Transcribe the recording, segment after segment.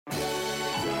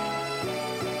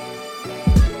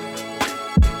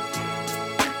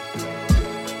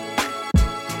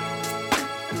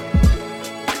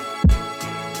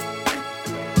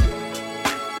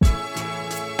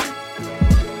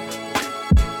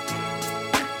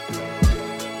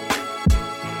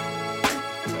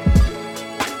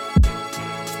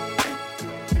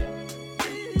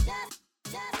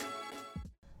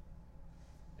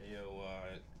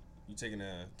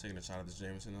Taking a shot at the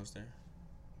Jameson upstairs.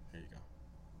 Here you go.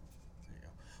 There you go.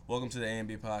 Welcome to the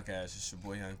A&B podcast. It's your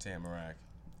boy Young Tamarack.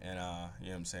 And, you know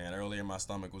what I'm saying? Earlier my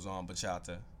stomach was on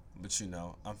bachata. But, you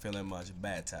know, I'm feeling much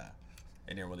better.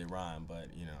 It didn't really rhyme, but,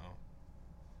 you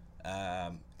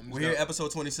know. We're here,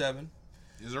 episode 27.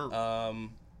 Yes, sir.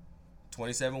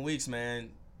 27 weeks,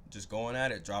 man. Just going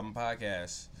at it, dropping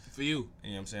podcasts. For you. You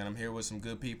know what I'm saying? I'm here with some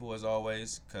good people, as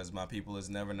always, because my people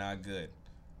is never not good.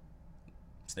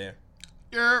 Stare.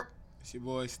 Yep. It's your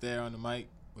boy Stare on the mic.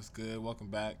 What's good? Welcome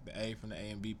back. The A from the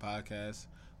A&B podcast.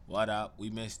 What up? We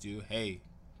missed you. Hey,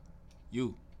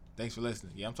 you. Thanks for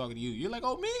listening. Yeah, I'm talking to you. You're like,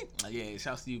 oh, me? Yeah,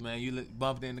 shouts to you, man. You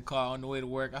bumped in the car on the way to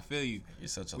work. I feel you. You're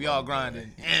such a We all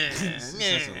grinding. You're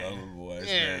such a lovable boy. This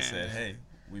man said, hey,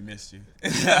 we missed you.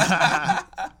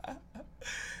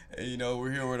 And, you know,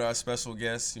 we're here with our special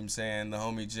guest, you know what I'm saying, the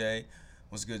homie Jay.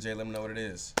 What's good, Jay? Let me know what it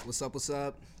is. What's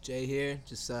up? Jay here.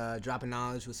 Just dropping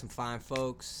knowledge with some fine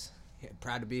folks. Yeah,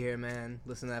 proud to be here, man.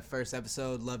 Listen to that first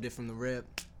episode. Loved it from the rip.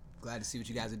 Glad to see what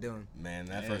you guys are doing. Man,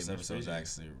 that first episode is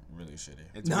actually really shitty.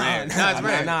 It's rare. It's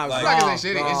rare. Nah, it's not because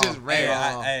it's shitty. It's just rare.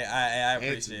 I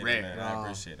appreciate It's it, rare. man. I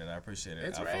appreciate it.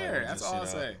 It's I feel rare. we're That's just, all you I'll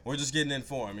know, say. We're just getting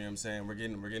informed, you know what I'm saying? We're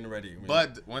getting ready.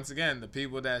 But, once again, the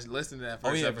people that listen to that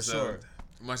first episode, for sure.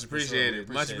 much appreciated.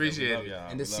 We much appreciated. y'all.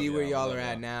 And to see where y'all are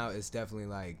at now is definitely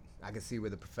like, I can see where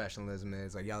the professionalism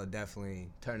is. Like, y'all are definitely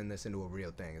turning this into a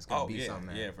real thing. It's going to be something,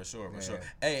 man. Yeah, for sure. Yeah.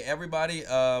 Hey, everybody,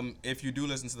 if you do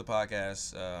listen to the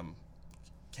podcast,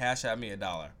 cash at me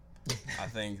 $1. I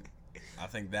think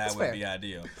that would be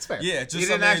ideal. That's fair. Yeah, just You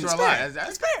didn't ask for a lot.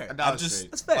 That's fair. $1 just straight.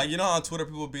 That's fair. like, you know how on Twitter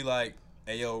people be like,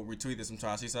 "Hey yo, retweet this. I'm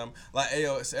trying to see something." Like, "Hey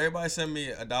yo, so everybody send me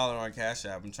 $1 on Cash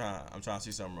App. I'm trying to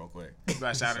see something real quick." Do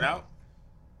I shout it out?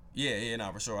 Yeah,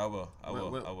 no, for sure. I will.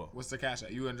 What's the cash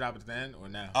out? You gonna drop it then or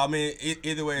now? I mean,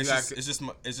 either way, it's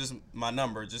just my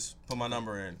number. Just put my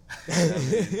number in. You know what I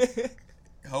mean?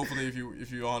 Hopefully,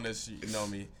 if you on this, you know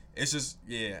me. It's just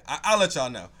I'll let y'all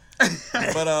know.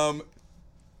 But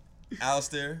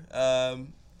Alistair, well,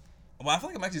 I feel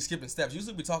like I'm actually skipping steps.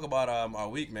 Usually we talk about our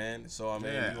week, man. So I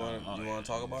mean, you want to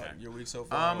talk about your week so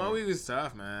far? My week was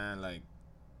tough, man. Like,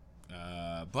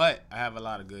 but I have a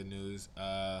lot of good news.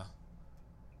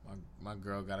 My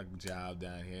girl got a job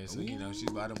down here, so you know she's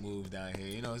about to move down here.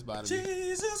 You know it's about to be.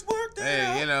 Jesus worked it out.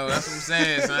 Hey, you know that's what I'm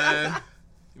saying, son.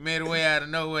 You made a way out of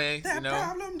no way. That you know.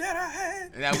 problem that I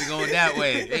had. And now we going that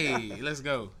way. Hey, let's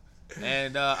go.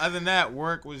 And other than that,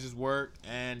 work was just work,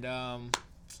 and I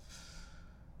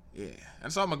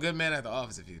saw my good man at the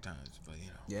office a few times, but you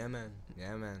know. Yeah,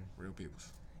 man. Real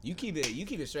peoples. You keep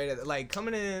it straight up. Like,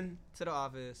 coming in to the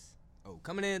office,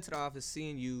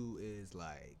 seeing you is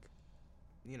like,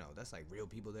 you know, that's like real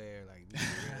people there. Like,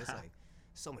 it's like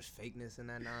so much fakeness in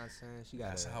that nonsense.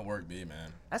 That's how work be,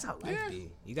 man. That's how life be.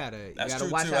 You gotta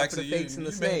true, watch too. out Actually, for the fakes and the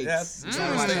you snakes. that's- You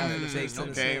gotta watch out for the fakes and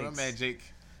the Okay, snakes. my man Jake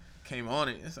came on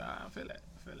it. It's, I feel that.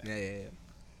 Yeah.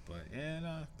 But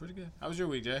pretty good. How was your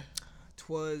week, Jay?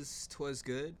 Twas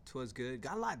good.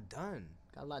 Got a lot done.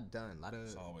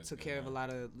 Took care of a lot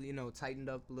of, you know, tightened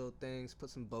up little things, put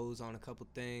some bows on a couple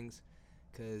things,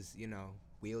 cause you know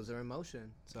wheels are in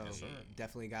motion. So Yes, sir.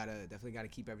 definitely gotta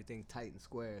keep everything tight and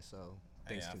square so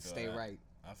things I can feel stay that. right.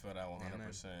 I feel that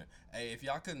 100%. Hey, if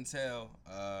y'all couldn't tell,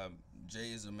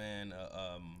 Jay is a man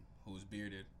who's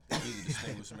bearded. He's a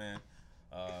distinguished man.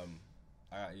 You know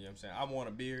what I'm saying? I want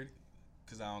a beard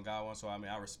because I don't got one. So, I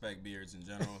mean, I respect beards in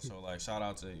general. So, like, shout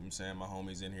out to, you know what I'm saying, my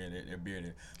homies in here. They're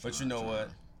bearded. But you know what?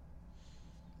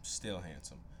 Still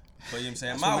handsome. But, you know what I'm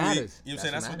saying? That's My what week, matters. you know what I'm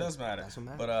saying? That's what does matter. That's what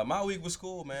matters. But my week was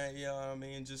cool, man. You know what I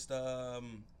mean? Just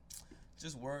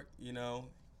work, you know.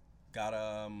 Got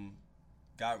a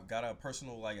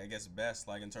personal, like, I guess, best,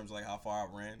 like, in terms of, like, how far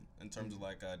I ran in terms of,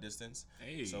 like, distance.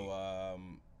 Hey. So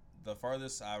the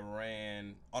farthest I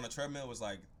ran on a treadmill was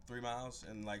like 3 miles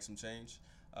and like some change.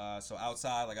 So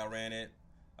outside, like, I ran it.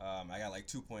 I got like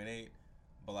 2.8.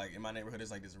 But like in my neighborhood, it's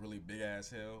like this really big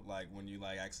ass hill. Like when you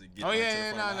like actually get to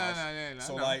the front of the house.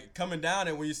 So like coming down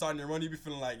it when you're starting to run, you be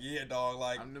feeling like, yeah, dog,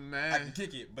 like I'm the man. I can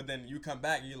kick it. But then you come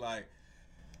back, and you're like,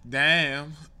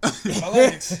 Damn. my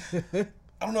legs, I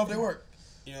don't know if they work.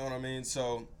 You know what I mean?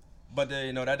 So. But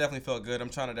you know, that definitely felt good.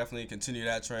 I'm trying to definitely continue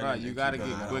that trend. Right, you gotta get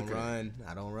quicker.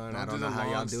 I don't run. I Don't don't do know the how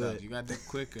y'all long do stuff. it. You gotta do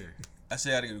quicker. I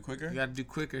say I gotta do it quicker. You gotta do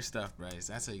quicker stuff, Bryce.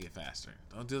 That's how you get faster.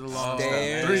 Don't do the long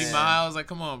Damn. stuff. 3 miles, like,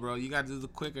 come on, bro. You gotta do the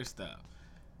quicker stuff.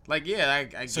 Like, yeah, I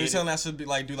get So you're saying that should be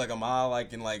like do like a mile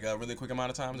like in like a really quick amount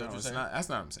of time? Is that No, what you're it's saying? not, that's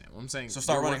not what I'm saying. What I'm saying. So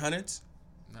start your running work- hundreds?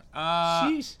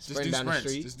 Sheesh. Just Sprint do down the sprints.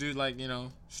 street. Just do like, you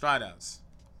know, stride outs.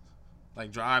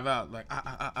 Like drive out, like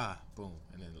boom,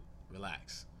 and then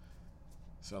relax.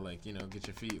 So like, you know, get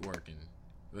your feet working.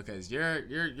 because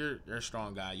you're a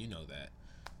strong guy. You know that.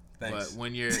 Thanks. But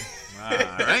when you're all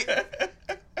right,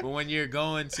 but when you're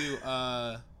going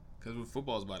to because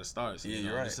football's about to start. So yeah, you know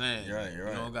you're what right. I'm saying? You're right. You're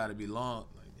right. You don't got to be long.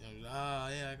 Like,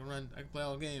 yeah, I can run. I can play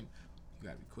all game. You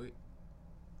gotta be quick.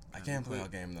 I can't play all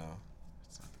game though.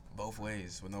 Both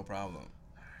ways with no problem.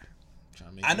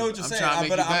 I know what you're saying,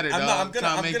 but I'm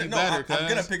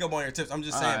gonna pick up on your tips. I'm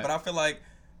just saying, right. but I feel like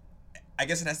I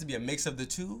guess it has to be a mix of the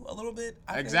two a little bit.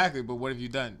 Exactly, but what have you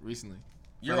done recently?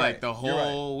 You're for right. Like the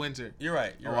whole winter. You're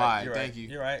right. You're right. You're Thank you.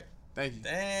 You're right. Thank you.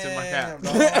 Damn. Tip my cap.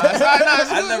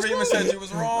 I never even said you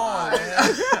was wrong.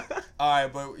 Man. All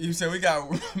right, but you said we got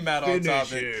Matt on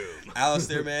topic.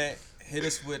 Alistair, man, hit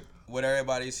us with what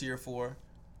everybody's here for.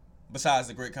 Besides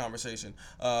the great conversation,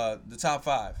 the top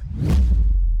 5.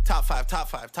 Top five.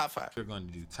 We're going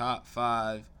to do top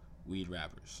 5 weed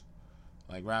rappers,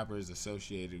 like rappers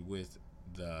associated with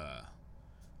the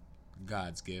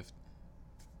God's gift.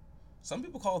 Some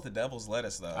people call it the devil's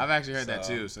lettuce, though. I've actually heard that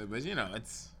too. So, but you know,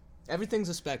 it's everything's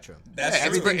a spectrum.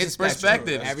 It's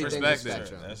perspective. Everything's a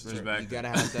spectrum. That's true. You gotta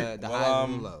have the highs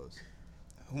and the lows.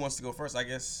 Who wants to go first? I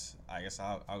guess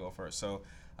I'll go first. So,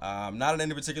 not in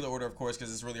any particular order, of course,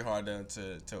 because it's really hard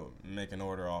to make an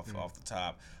order off the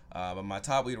top. But my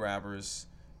top weed rappers,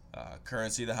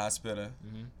 Currency the Hot Spitter,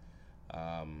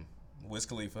 Wiz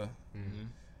Khalifa,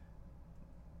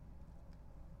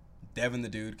 Devin the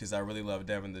Dude, because I really love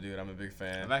Devin the Dude. I'm a big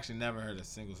fan. I've actually never heard a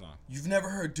single song. You've never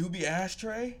heard Doobie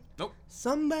Ashtray? Nope.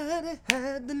 Somebody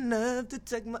had the nerve to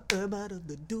take my herb out of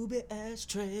the doobie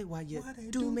ashtray. Why you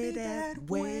do me that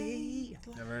way?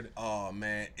 Never heard it. Oh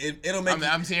man, it'll make.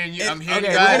 I'm hearing you. I'm hearing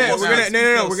Okay, you guys.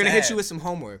 we're gonna hit you with some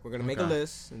homework. We're gonna make a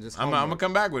list and just. I'm gonna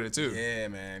come back with it too. Yeah,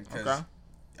 man. Okay.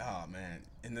 Oh man,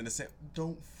 and then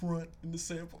don't front in the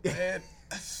sample, man.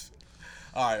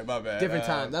 All right, my bad. Different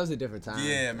time. That was a different time.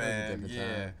 Yeah, man.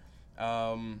 Yeah.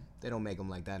 They don't make them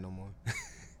like that no more.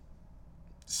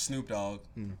 Snoop Dogg.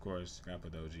 Of course, gotta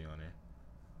put the OG on there.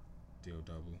 Deal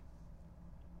double.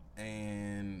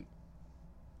 And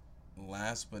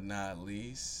last but not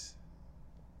least,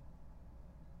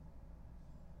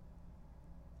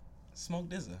 Smoke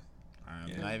DZA.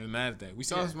 I'm not even mad at that. We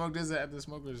saw Smoke DZA at the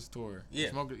Smokers tour.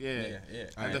 Yeah.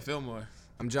 At the Fillmore.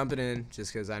 I'm jumping in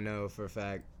just because I know for a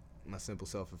fact my simple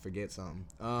self will forget something.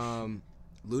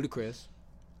 Ludacris.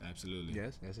 Absolutely.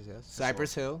 Yes.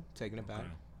 Cypress Hill, taking it back. Okay.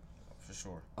 For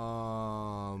sure.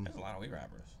 There's a lot of weed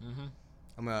rappers. Mm-hmm.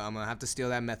 I'm gonna have to steal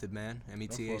that Method Man.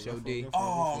 METHOD.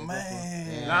 Oh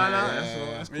man.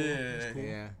 That's cool.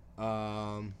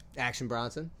 Yeah. Action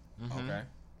Bronson. Mm-hmm. Okay.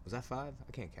 Was that 5?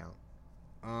 I can't count.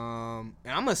 And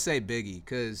I'm gonna say Biggie,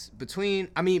 cause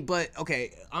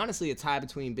honestly, a tie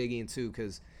between Biggie and 2,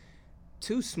 cause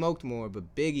 2 smoked more,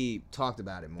 but Biggie talked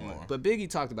about it more. But Biggie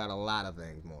talked about a lot of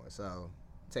things more. So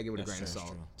take it with a grain of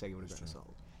salt. Take it with a grain of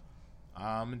salt.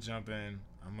 I'm gonna jump in.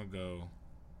 I'm gonna go.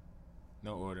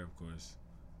 No order, of course.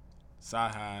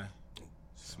 Sci-Hi,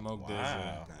 Smoke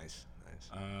DZA. Nice.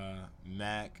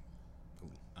 Mac.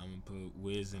 I'm gonna put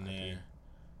Wiz in there,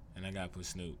 and I gotta put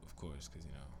Snoop, of course, cause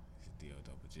you know he's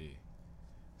D-O-double-G.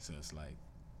 So it's like,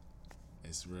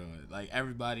 it's real. Like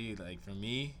everybody, like for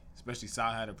me, especially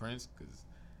Sci-Hi the Prince, cause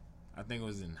I think it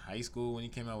was in high school when he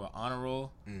came out with Honor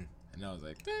Roll. And I was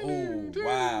like, oh,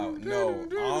 wow. No,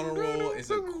 Honor Roll is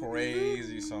a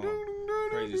crazy song.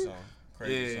 Crazy song.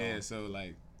 Yeah, so,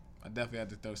 like, I definitely have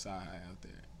to throw Sci-Hi out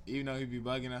there. Even though he be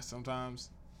bugging us sometimes,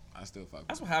 I still fuck with him.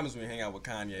 That's what happens when you hang out with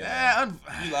Kanye. Yeah,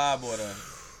 you liable to...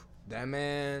 That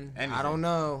man, anything. I don't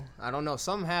know.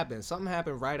 Something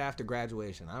happened right after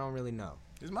graduation. I don't really know.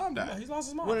 His mom died. He lost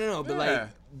his mom. Well, no, but, like,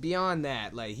 beyond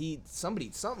that, like,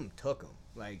 something took him.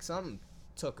 Like, something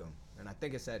took him. And I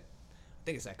think it's that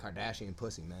Kardashian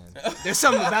pussy, man. There's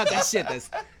something about that shit that's...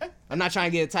 I'm not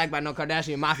trying to get attacked by no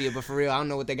Kardashian mafia, but for real, I don't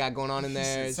know what they got going on in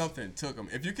there. Something took him.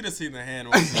 If you could have seen the hand,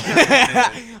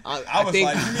 I was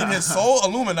like, you mean his soul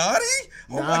Illuminati?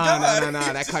 Oh my God. No.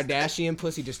 That Kardashian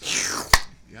pussy just...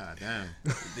 God damn.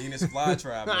 The Venus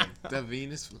flytrap, man. The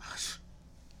Venus fly.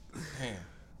 Damn.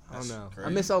 I don't know. Crazy. I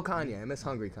miss old Kanye. I miss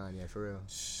hungry Kanye, for real.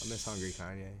 I miss hungry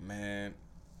Kanye. Man,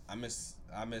 I miss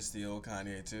the old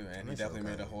Kanye too, and he definitely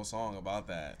made a whole song about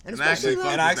that. And I actually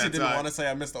didn't want to say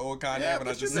I miss the old Kanye, but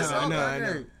I just said I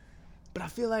know. But I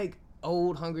feel like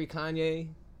old hungry Kanye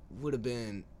would have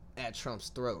been at Trump's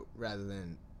throat rather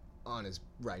than on his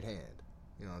right hand.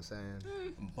 You know what I'm saying?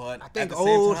 But I think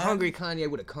old hungry Kanye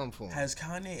would have come for him. Has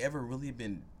Kanye ever really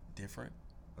been different?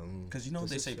 Because you know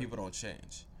they say people don't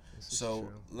change. So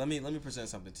let me present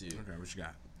something to you. Okay, what you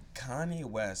got? Kanye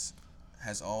West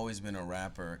has always been a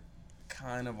rapper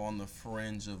kind of on the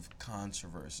fringe of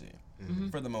controversy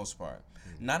for the most part.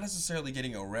 Not necessarily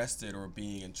getting arrested or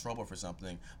being in trouble for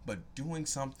something, but doing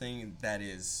something that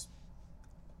is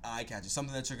eye-catching,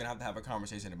 something that you're going to have a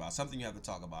conversation about, something you have to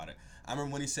talk about it. I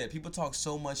remember when he said, people talk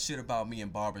so much shit about me in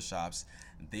barbershops,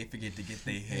 they forget to get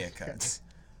their haircuts.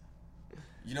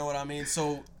 You know what I mean?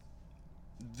 So,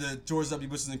 the George W.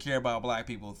 Bush doesn't care about black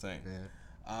people thing.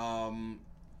 Yeah.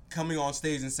 Coming on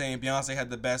stage and saying Beyonce had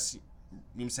the best, you know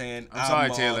what I'm saying, I'm sorry,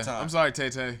 Taylor. I'm sorry,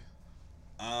 Tay-Tay.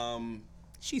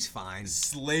 She's fine.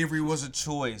 Slavery was a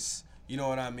choice. You know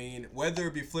what I mean? Whether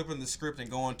it be flipping the script and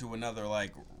going to another,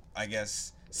 like, I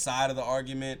guess, side of the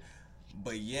argument.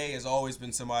 But Ye has always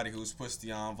been somebody who's pushed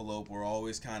the envelope or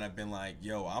always kind of been like,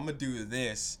 yo, I'm going to do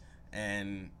this.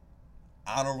 And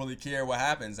I don't really care what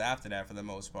happens after that for the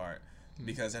most part.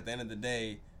 Because at the end of the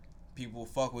day, people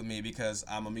fuck with me because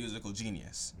I'm a musical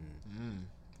genius.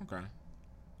 Okay.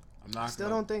 I'm not. Still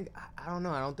don't think. I don't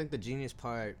know. I don't think the genius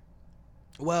part.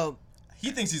 Well, he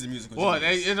thinks he's a musical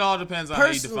genius. Well, it all depends on how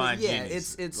you define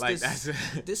genius. It's like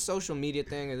this social media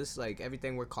thing, and this like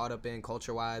everything we're caught up in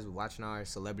culture wise, watching our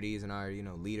celebrities and our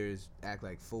leaders act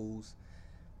like fools.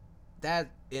 That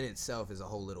in itself is a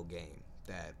whole little game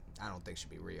that I don't think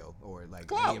should be real or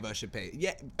like any of us should pay.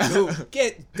 Yeah,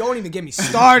 dude, don't even get me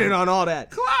started on all that.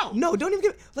 Clout. No, don't even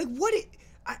get like what it.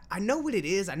 I know what it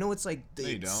is. I know it's like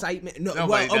the excitement. No,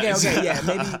 well, okay,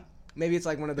 yeah, maybe it's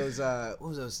like one of those. What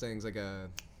was those things? Like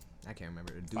I can't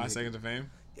remember. 5 seconds of fame.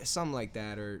 Yeah, something like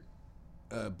that, or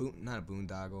not a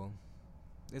boondoggle.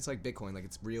 It's like Bitcoin. Like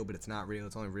it's real, but it's not real.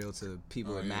 It's only real to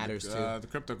people it matters to. The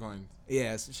crypto coins.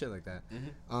 Yeah, some shit like that.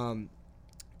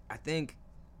 I think,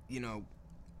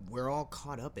 we're all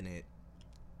caught up in it,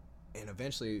 and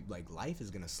eventually, like, life is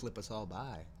gonna slip us all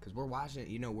by because we're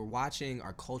watching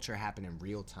our culture happen in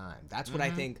real time. That's what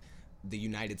I think the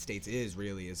United States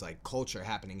is like culture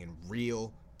happening in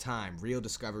real time, real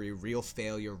discovery, real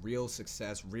failure, real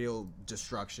success, real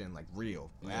destruction, like real,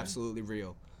 absolutely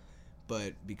real.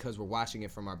 But because we're watching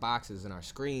it from our boxes and our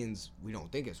screens, we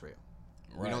don't think it's real.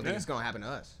 Right. We don't think it's gonna happen to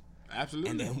us.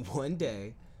 Absolutely. And then one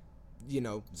day,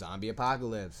 zombie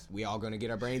apocalypse. We all gonna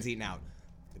get our brains eaten out.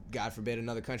 God forbid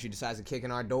another country decides to kick in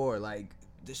our door. Like,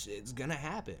 this shit's gonna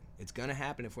happen. It's gonna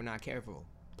happen if we're not careful.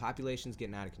 Population's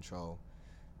getting out of control.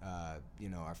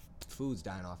 Our food's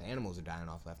dying off. Animals are dying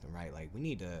off left and right. Like, we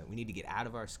need to get out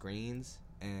of our screens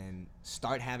and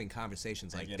start having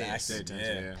conversations like this.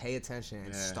 Pay attention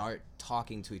and start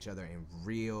talking to each other in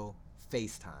real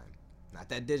FaceTime. Not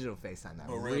that digital FaceTime, that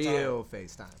real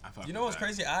FaceTime. You know what's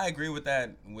crazy? I agree with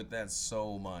that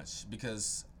so much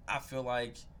because I feel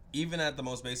like even at the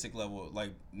most basic level,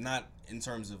 like not in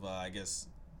terms of I guess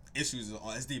issues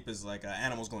as deep as like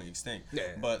animals going extinct,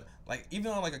 but like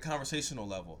even on like a conversational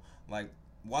level, like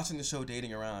watching the show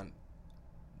Dating Around,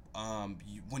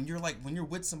 when you're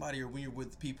with somebody or when you're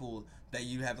with people that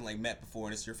you haven't like met before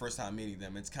and it's your first time meeting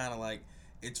them, it's kind of like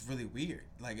it's really weird.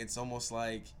 Like it's almost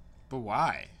like. But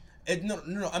why?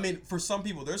 No. I mean, for some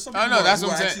people, there's some people who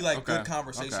are actually like good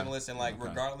conversationalists and like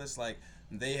regardless, like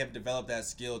they have developed that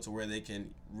skill to where they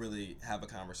can really have a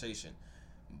conversation.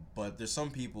 But there's some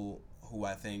people who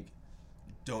I think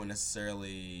don't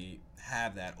necessarily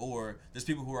have that, or there's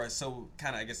people who are so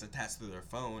kind of I guess attached to their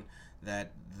phone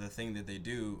that the thing that they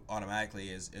do automatically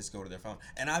is go to their phone.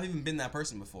 And I've even been that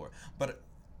person before, but.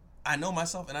 I know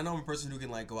myself, and I know I'm a person who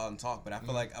can like go out and talk, but I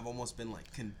feel like I've almost been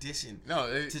like conditioned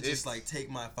to just like take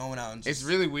my phone out and just. It's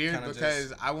really weird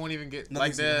because I won't even get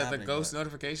like the ghost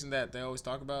notification that they always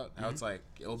talk about. How it's like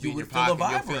it'll be in your pocket,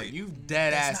 you'll feel you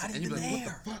dead ass, and you're like, what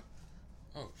the fuck?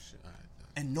 Oh shit! All right.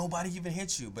 And nobody even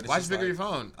hits you, but it's why'd you pick up your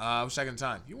phone? I was checking the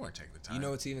time. You weren't checking the time. You know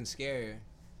what's even scarier?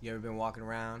 You ever been walking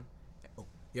around?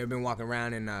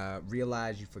 And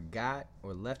realized you forgot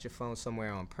or left your phone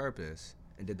somewhere on purpose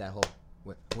and did that whole.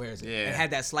 Where is it? Yeah. It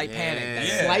had that slight panic.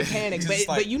 Slight panic.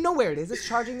 But you know where it is. It's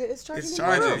charging. It's charging. It's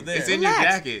charging. It's in your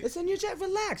jacket. It's in your jacket.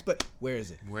 Relax. But where is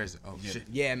it? Oh shit.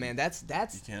 Yeah, man. That's.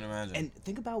 You can't imagine. And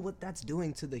think about what that's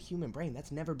doing to the human brain.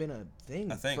 That's never been a thing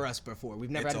for us before.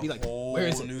 We've never had to be like, where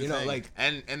is it? Like.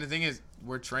 And the thing is,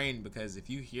 we're trained because if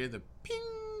you hear the ping.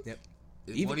 Yep.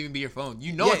 It won't even be your phone.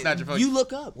 You know it's not your phone. You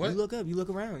look up. What? You look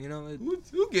around.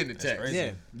 Who getting a text?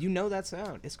 Yeah. You know that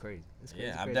sound. It's crazy.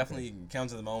 I've definitely come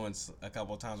to the moments a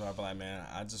couple of times where I've been like, man,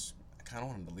 I kind of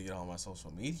want to delete all my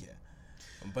social media.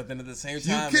 But then at the same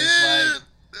time, it's like,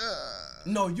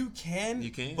 no, you can.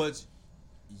 You can. But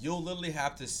you'll literally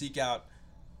have to seek out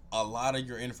a lot of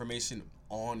your information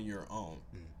on your own.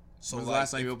 So when was the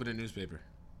last time you opened a newspaper?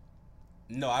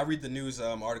 No, I read the news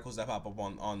articles that pop up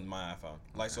on my iPhone.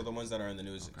 Like, so the ones that are in the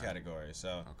news category.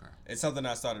 So it's something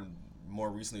I started more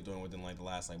recently doing within like the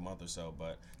last like month or so.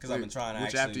 But because I've been trying to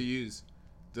Which app do you use?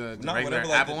 The regular whatever,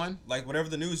 like Apple one? Like whatever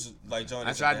the news like John.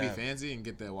 I tried to be fancy and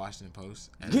get the Washington Post.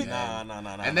 And Nah.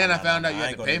 And then I found out you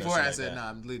had to pay for it. I said,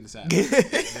 I'm deleting this app.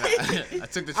 I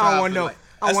took the trial. I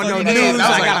want no news.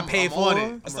 I gotta pay for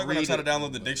it. I started gonna try to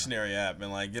download the dictionary app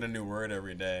and like get a new word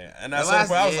every day. And that's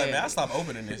where I was like, man, I stopped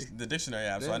opening the dictionary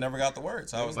app, so I never got the word.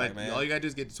 So I was like, man, all you gotta do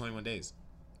is get to 21 days.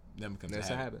 Then becomes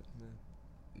a habit.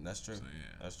 That's true.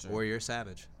 That's true. Or you're a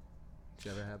savage.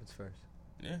 Whichever happens first.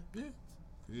 Yeah.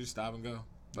 You just stop and go.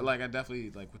 But like I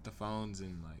definitely like with the phones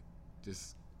and like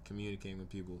just communicating with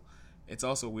people. It's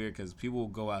also weird because people will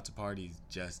go out to parties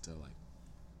just to like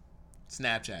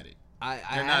Snapchat it.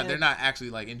 They're not actually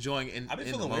like enjoying it. I've been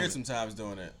feeling weird sometimes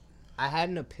doing it. I had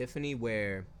an epiphany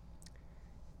where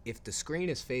if the screen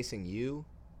is facing you,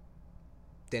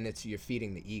 then you're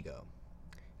feeding the ego.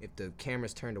 If the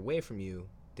camera's turned away from you,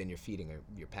 then you're feeding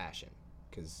your passion.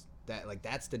 Because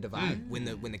that's the divide. When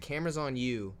the camera's on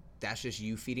you, that's just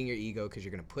you feeding your ego because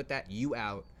you're gonna put that you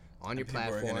out on your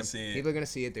platform. People are gonna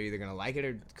see it. They're either gonna like it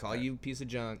or call you a piece of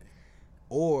junk.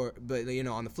 But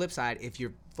on the flip side, if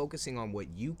you're focusing on what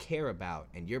you care about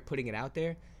and you're putting it out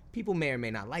there, people may or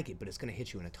may not like it, but it's gonna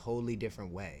hit you in a totally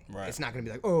different way. Right. It's not gonna be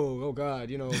like, oh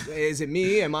God, is it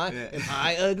me? Am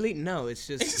I ugly? No, it's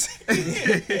just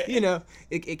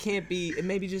it can't be. It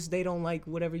maybe just they don't like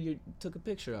whatever you took a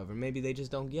picture of, or maybe they just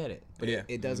don't get it. But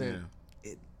it doesn't. Yeah.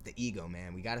 The ego,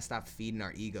 man. We gotta stop feeding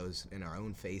our egos in our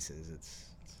own faces. It's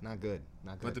not good.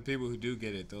 But the people who do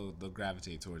get it, they'll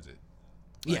gravitate towards it.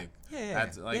 Like,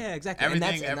 exactly.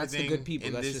 Everything, and that's the good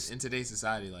people. In today's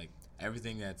society, like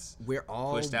everything that's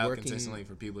pushed out consistently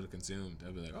for people to consume,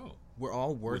 they'll be like, oh. We're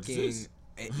all working,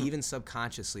 even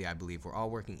subconsciously, I believe. We're all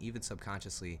working even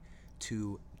subconsciously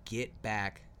to get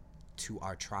back to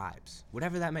our tribes,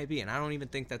 whatever that may be. And I don't even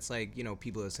think that's like,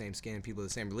 people of the same skin, people of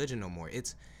the same religion no more.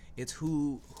 It's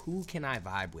who can I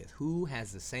vibe with? Who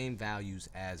has the same values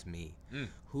as me?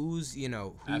 Who's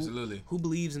Absolutely. Who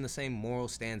believes in the same moral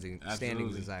standings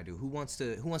as I do? Who wants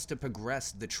to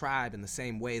progress the tribe in the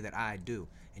same way that I do?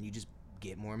 And you just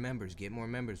get more members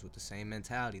with the same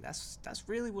mentality. That's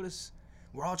really what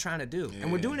we're all trying to do.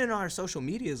 And we're doing it on our social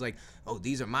medias like, oh,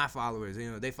 these are my followers,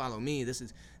 they follow me.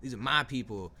 These are my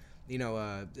people.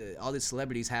 All these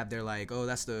celebrities have their like, oh,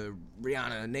 that's the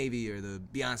Rihanna Navy or the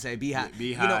Beyonce Beehive.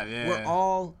 We're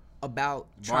all about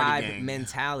tribe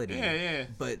mentality. Yeah.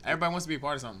 But everybody wants to be a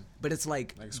part of something. But it's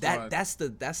like that's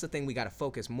the thing we got to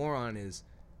focus more on is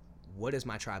what is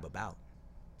my tribe about?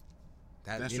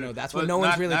 That's what no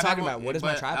one's really talking about. What is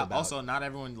my tribe about? Also, not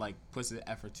everyone like puts the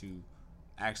effort to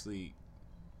actually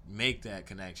make that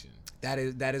connection. That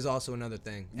is also another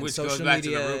thing. And which goes back to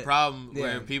the root problem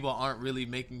where people aren't really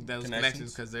making those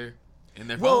connections because they're in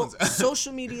their phones.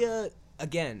 Social media,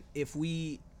 again, if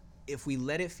we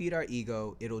let it feed our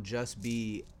ego, it'll just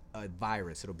be a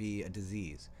virus. It'll be a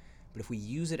disease. But if we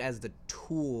use it as the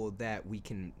tool that we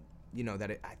can,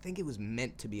 I think it was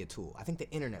meant to be a tool. I think the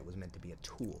internet was meant to be a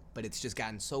tool, but it's just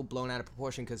gotten so blown out of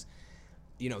proportion because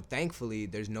thankfully,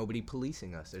 there's nobody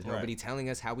policing us. There's nobody telling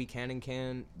us how we can and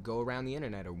can't go around the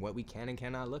internet or what we can and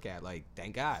cannot look at. Like,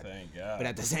 thank God. Thank God. But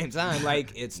at the same time,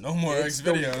 like, it's no more X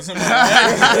videos.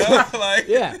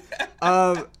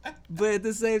 But at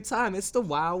the same time, it's the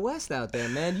Wild West out there,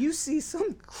 man. You see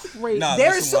some crazy.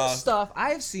 There's some stuff I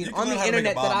have seen on the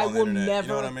internet that I will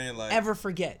never ever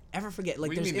forget.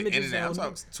 Like, there's images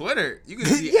on Twitter. You can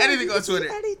see anything on Twitter.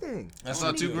 Anything. I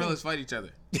saw two gorillas fight each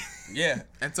other. Yeah.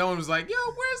 And someone was like, yo,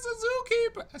 where's the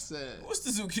zookeeper? I said, what's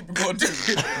the zookeeper going to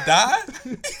do? Die?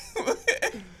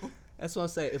 That's what I'm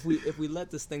saying. If we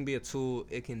let this thing be a tool,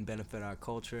 it can benefit our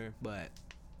culture, but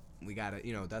we gotta,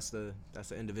 that's the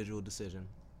individual decision.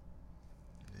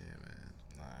 Yeah, man.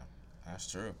 Nah, that's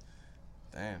true.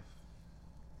 Damn.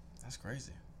 That's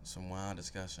crazy. Some wild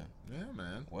discussion. Yeah,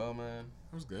 man. Well, man.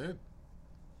 It was good.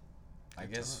 I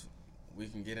guess we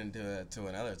can get into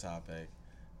another topic.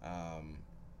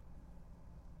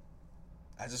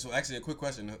 Actually a quick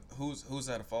question. Who's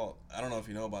at fault? I don't know if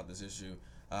you know about this issue.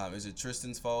 Is it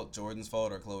Tristan's fault, Jordan's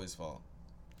fault, or Chloe's fault?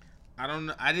 I don't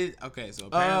know. Okay, so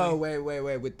apparently. Oh,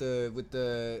 wait. With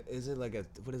the is it like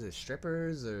what is it,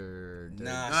 strippers or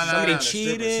somebody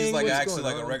cheating? She's like actually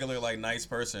like a regular like nice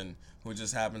person who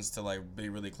just happens to like be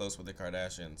really close with the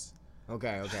Kardashians.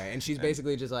 Okay. And she's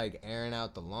basically just like airing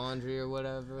out the laundry or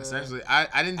whatever. Essentially,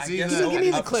 I didn't see that. Give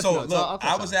me the clip notes. Look,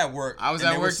 I was at work. I was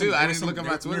at work too. I didn't look at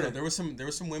my Twitter. There was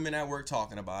some women at work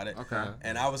talking about it. Okay.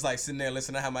 And I was like sitting there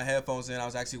listening. I had my headphones in. I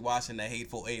was actually watching The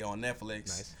Hateful Eight on Netflix.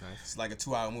 Nice. It's like a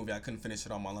 2-hour movie. I couldn't finish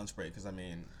it on my lunch break because I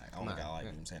only got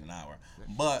an hour.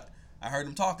 But I heard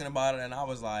them talking about it and I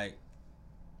was like,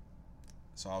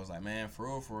 So I was like, man,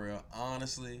 for real,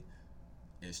 honestly,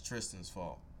 it's Tristan's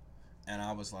fault. And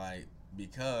I was like,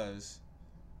 because,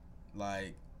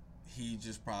 like, he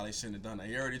just probably shouldn't have done that.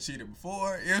 He already cheated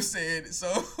before, you know what I'm saying?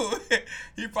 So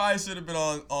he probably should have been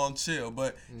on chill.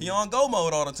 But he on go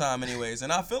mode all the time anyways.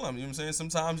 And I feel him, you know what I'm saying?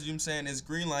 Sometimes, you know what I'm saying, it's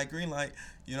green light,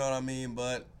 you know what I mean?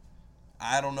 But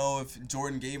I don't know if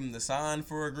Jordan gave him the sign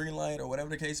for a green light or whatever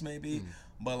the case may be.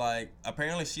 But, like,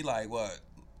 apparently she, like, what,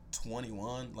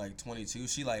 21, like 22?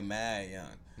 She, like, mad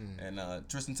young. And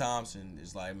Tristan Thompson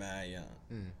is, like, mad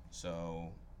young. So,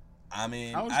 I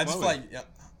mean, I just feel like... Yeah,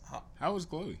 how was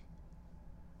Chloe?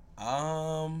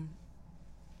 I'd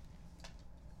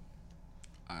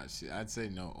say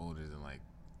no older than like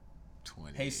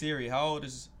 20. Hey Siri, how old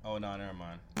is? Oh no, never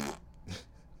mind.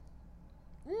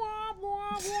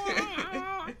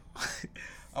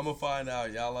 I'm gonna find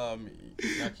out. Y'all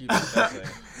keep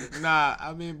it. Nah,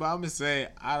 I mean, but I'm gonna say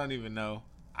I don't even know.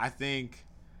 I think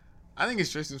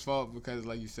it's Tristan's fault because,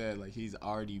 like you said, like he's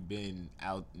already been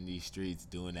out in these streets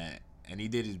doing that, and he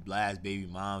did his last baby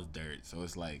mom's dirt. So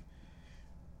it's like,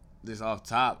 this off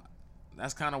top,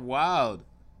 that's kind of wild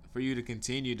for you to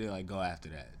continue to like go after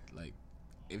that. Like,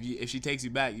 if she takes you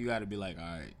back, you got to be like, all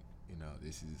right, you know,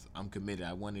 I'm committed.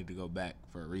 I wanted to go back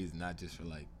for a reason, not just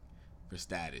for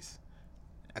status.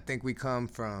 I think we come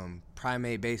from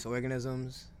primate-based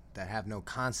organisms that have no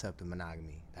concept of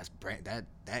monogamy. That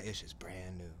ish is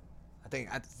brand new. I think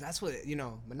that's what, you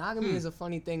know, monogamy is a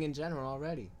funny thing in general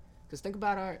already. Because think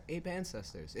about our ape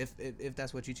ancestors. If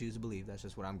that's what you choose to believe, that's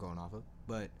just what I'm going off of.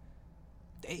 But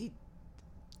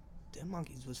them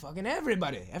monkeys was fucking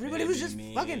everybody. Everybody was just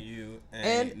fucking. You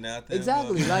ain't nothing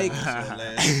exactly, but like. So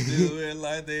let's do it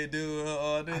like they do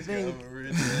all this.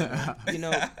 You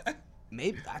know,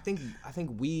 maybe I think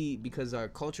we, because our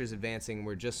culture is advancing,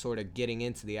 we're just sort of getting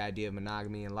into the idea of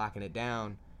monogamy and locking it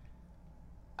down.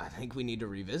 I think we need to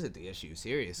revisit the issue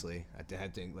seriously. I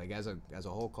think, like, as a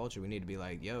whole culture, we need to be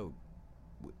like, yo,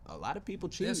 a lot of people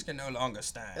cheat. This can no longer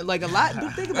stand. Like, a lot.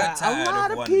 Think about it. A lot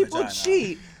of people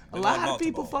cheat. A lot of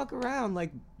people fuck around.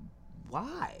 Like,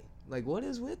 why? Like, what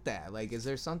is with that? Like, is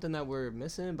there something that we're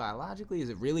missing biologically? Is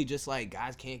it really just like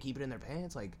guys can't keep it in their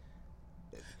pants? Like,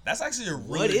 that's actually a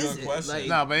really good question. Like,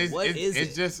 no, but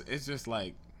it's just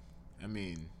like, I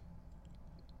mean,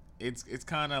 it's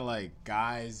kind of like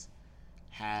guys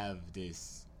have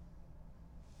this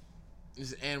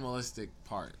animalistic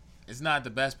part. It's not the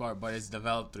best part, but it's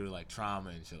developed through like trauma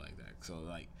and shit like that. So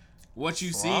like, what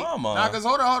you see, cause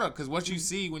hold on, cause what you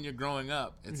see when you're growing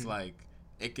up, it's like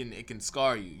it can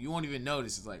scar you. You won't even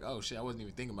notice. It's like, oh shit, I wasn't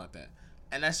even thinking about that,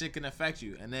 and that shit can affect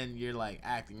you. And then you're like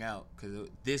acting out because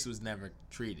this was never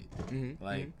treated.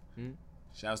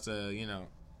 Shouts to, you know,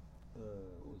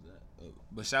 what was that?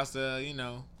 But shouts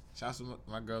to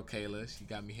my girl Kayla. She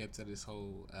got me hip to this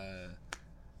whole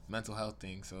mental health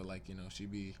thing. So like, you know, she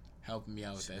be helping me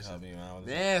out with that shit.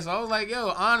 Yeah, so I was like,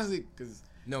 yo, honestly, because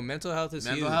mental health is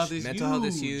huge. Mental health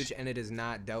is huge, and it is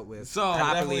not dealt with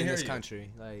properly in this country.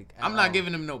 Like, I'm not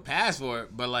giving him no pass for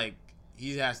it, but like,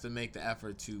 he has to make the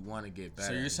effort to want to get better.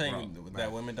 So you're saying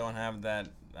that women don't have that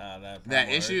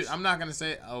issue? Urge? I'm not gonna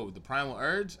say the primal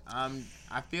urge. I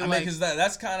feel like because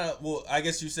that's kind of, well, I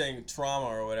guess you're saying trauma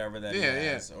or whatever that.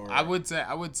 Yeah. Or, I would say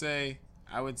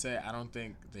I don't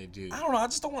think they do. I don't know. I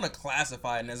just don't want to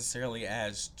classify it necessarily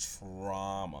as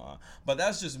trauma. But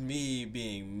that's just me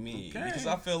being me. Okay. Because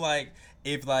I feel like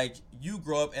if, like, you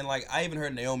grow up, and, like, I even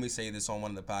heard Naomi say this on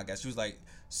one of the podcasts. She was like,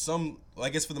 I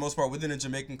guess for the most part, within the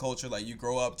Jamaican culture, like, you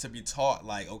grow up to be taught,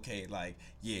 like, okay, like,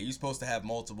 yeah, you're supposed to have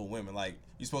multiple women. Like,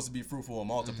 you're supposed to be fruitful and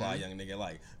multiply, young nigga.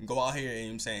 Like, go out here and, you know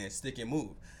what I'm saying, stick and move.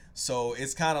 So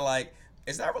it's kind of like,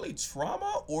 is that really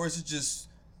trauma, or is it just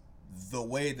the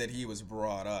way that he was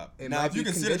brought up? Now, if you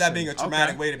consider that being a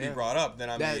traumatic way to be brought up, then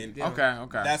okay,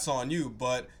 that's on you.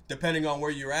 But depending on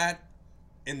where you're at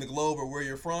in the globe or where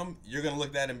you're from, you're gonna look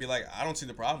at that and be like, I don't see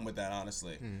the problem with that,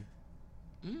 honestly.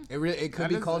 It could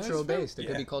be cultural based. It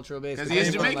could be cultural based. Because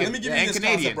he's Jamaican. Let me give you this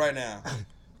concept right now.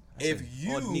 If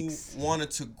you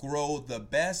wanted to grow the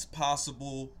best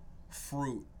possible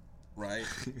fruit, right,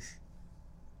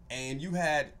 and you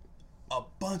had a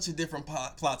bunch of different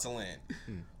plots of land,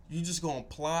 you just gonna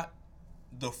plot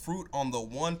the fruit on the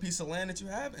one piece of land that you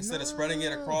have instead of spreading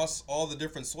it across all the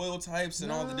different soil types and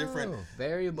all the different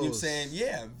variables. You know what I'm saying?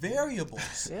 Yeah,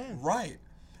 variables. Right.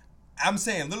 I'm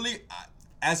saying literally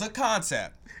as a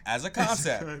concept,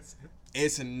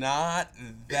 it's not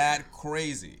that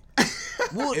crazy.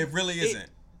 Well, it really isn't.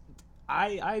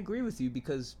 I agree with you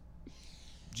because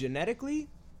genetically,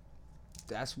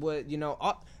 that's what, you know,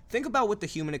 think about what the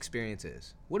human experience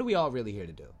is. What are we all really here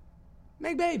to do?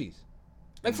 Make babies.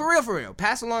 Like for real.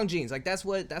 Pass along genes. Like that's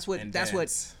what.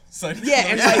 So, yeah,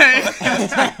 and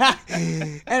like,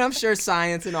 and I'm sure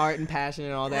science and art and passion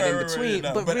and all that in between.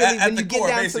 But really, when you get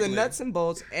down to the nuts and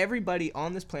bolts, everybody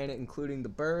on this planet, including the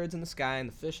birds in the sky and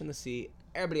the fish in the sea,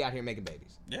 everybody out here making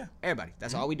babies. Yeah. Everybody.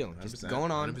 That's all we doing. Just going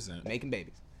on 100%. Making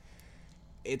babies.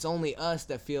 It's only us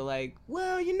that feel like,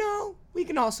 well, we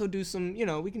can also do some,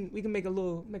 we can make a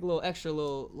little extra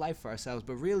little life for ourselves.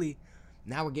 But really,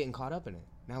 now we're getting caught up in it.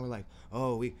 Now we're like,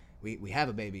 oh, we have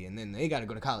a baby, and then they got to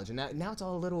go to college, and now it's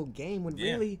all a little game. When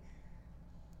really,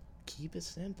 keep it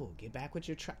simple. Get back with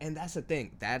your and that's the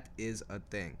thing. That is a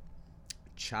thing.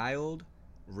 Child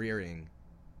rearing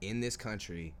in this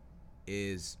country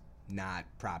is not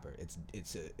proper.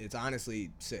 It's honestly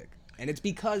sick, and it's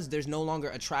because there's no longer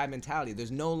a tribe mentality.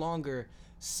 There's no longer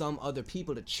some other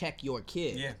people to check your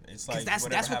kid. Yeah, it's like that's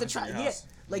what the tribe. Yeah,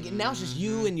 like now it's just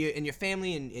you and your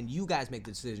family, and you guys make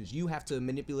the decisions. You have to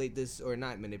manipulate this, or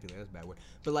not manipulate. That's a bad word.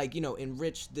 But like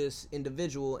enrich this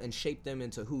individual and shape them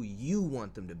into who you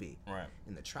want them to be. Right.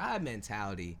 And the tribe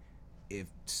mentality, if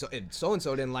so and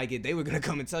so didn't like it, they were gonna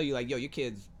come and tell you like, yo, your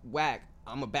kid's whack.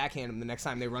 I'm gonna backhand him the next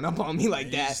time they run up on me like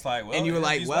that. Like, well, and you were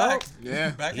like, well,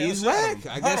 he's whack.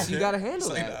 I guess you gotta handle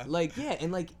that. Like, yeah,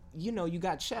 and like, you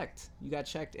got checked.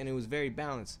 And it was very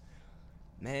balanced.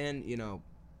 Man,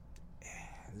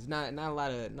 there's not a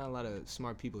lot of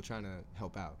smart people trying to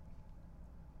help out.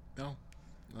 No,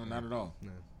 not at all.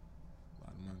 No. A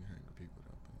lot of money-hungry people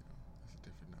though, but that's a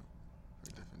different note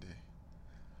for a different day.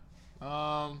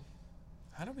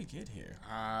 How did we get here?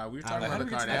 We were talking about the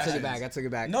Kardashians. I took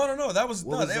it back. No. That was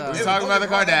we were talking about the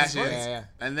Kardashians. Yeah.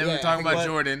 And then we were talking about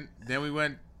Jordan. Then we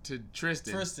went to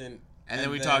Tristan. And then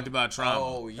we talked about Trump.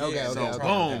 Oh, yeah. Okay. So,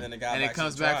 boom. And it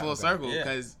comes back full circle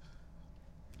because,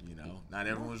 not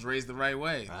everyone was raised the right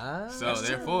way. So,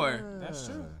 therefore. That's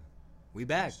true. We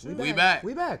back. We back.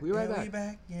 We right back. We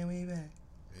back. Yeah, we back.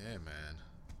 Yeah, man.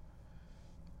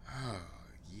 Oh,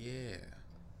 yeah.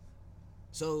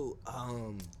 So,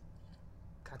 can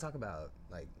I talk about,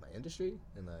 like, my industry?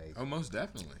 And like? Oh, most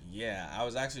definitely. Yeah, I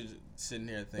was actually sitting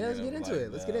here thinking. Yeah, let's get into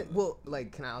it. Let's get it. Well,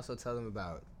 like, can I also tell them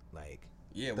about, like,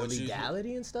 the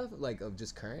legality and stuff, like, of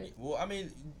just current? Well, I mean,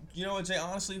 you know what, Jay?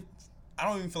 Honestly, I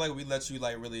don't even feel like we let you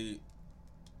like really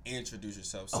introduce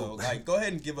yourself. So, like, go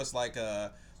ahead and give us like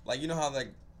how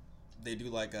like they do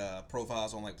like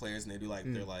profiles on like players, and they do like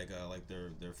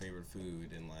their favorite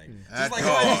food and like just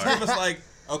give us like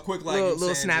a quick like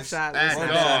little snapshot,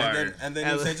 and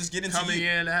then you say just get into coming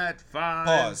in at 5.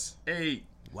 Pause. 8.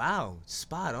 Wow,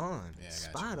 spot on. Yeah,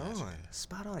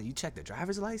 Spot on. You check the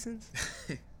driver's license?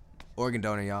 Organ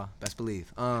donor, y'all. Best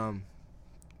believe.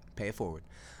 Pay it forward.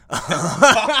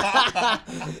 I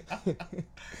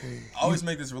always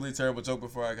make this really terrible joke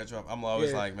before I cut you off. I'm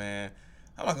always like, man,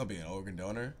 I'm not gonna be an organ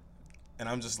donor, and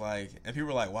I'm just like, and people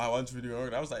are like, why don't you do an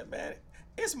organ? I was like, man,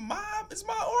 it's my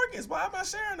organs. Why am I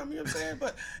sharing them? You know what I'm saying?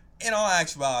 But in all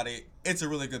actuality, it's a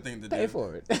really good thing to do. Pay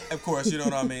for it. Of course, you know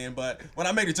what I mean. But when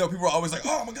I make the joke, people are always like,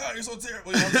 "Oh my God, you're so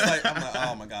terrible." You know, I'm like,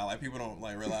 "Oh my God!" Like people don't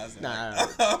like realize that. Nah.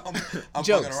 I'm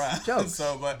jokes, fucking around. Jokes.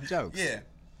 So, but jokes. Yeah.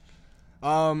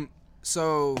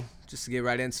 So just to get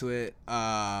right into it,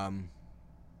 I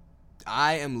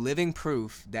am living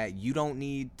proof that you don't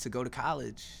need to go to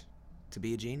college to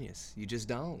be a genius. You just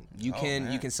don't. You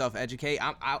can self-educate.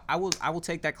 I will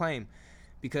take that claim,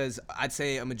 because I'd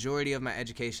say a majority of my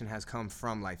education has come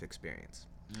from life experience.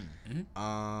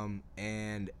 Mm-hmm.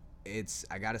 And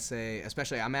I gotta say,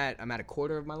 especially I'm at a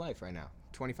quarter of my life right now,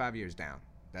 25 years down.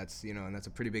 That's and that's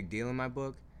a pretty big deal in my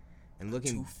book. And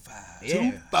looking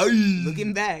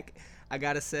back, I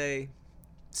gotta say,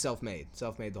 self-made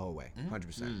the whole way,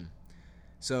 100%.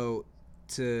 So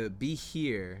to be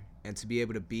here and to be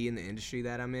able to be in the industry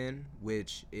that I'm in,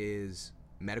 which is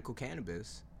medical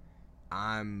cannabis,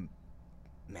 I'm,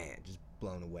 just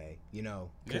blown away,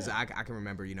 because I can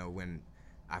remember, when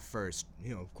I first,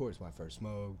 of course, when I first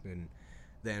smoked, and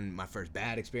then my first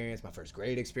bad experience, my first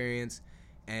great experience,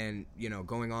 and,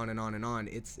 going on and on and on,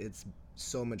 it's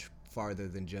so much farther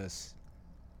than just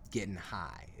getting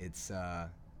high. It's,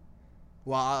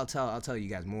 well, I'll tell you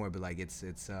guys more, but like it's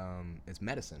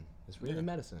medicine. It's really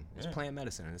medicine. It's plant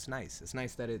medicine, and it's nice. It's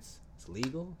nice that it's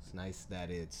legal. It's nice that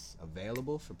it's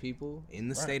available for people in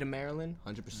the state of Maryland,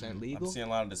 100% legal. I'm seeing a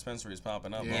lot of dispensaries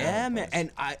popping up. Yeah, man.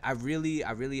 And I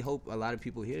really hope a lot of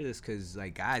people hear this, because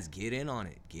like, guys, get in on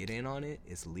it. Get in on it.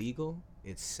 It's legal.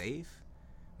 It's safe.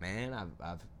 Man,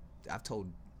 I've told,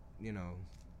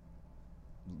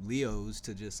 Leos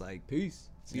to just like, peace.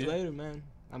 See you later, man.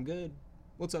 I'm good.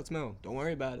 What's that smell? Don't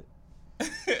worry about it.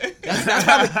 That's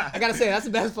probably, I gotta say, that's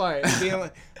the best part.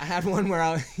 I had one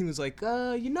where he was like,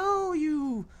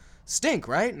 you stink,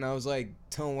 right? And I was like,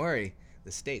 don't worry,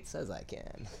 the state says I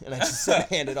can. And I just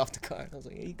handed off the card. I was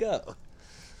like, here you go.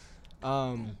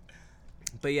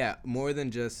 But yeah, more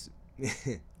than just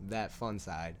that fun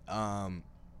side.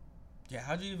 Yeah,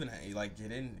 how'd you even like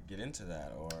get into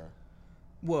that or?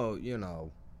 Well, you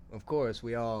know, of course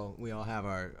we all have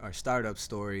our startup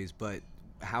stories, but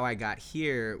how I got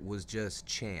here was just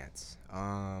chance.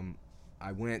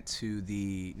 I went to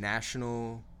the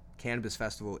National Cannabis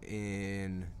Festival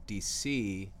in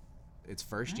DC, its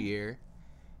first year,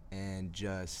 and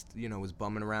just, you know, was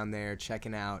bumming around there,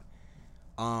 checking out.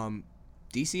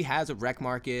 DC has a rec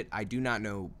market. I do not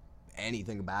know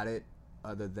anything about it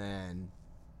other than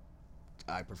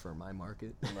I prefer my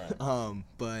market. Right.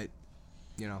 But,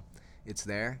 you know, it's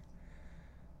there.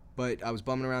 But I was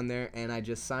bumming around there, and I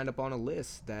just signed up on a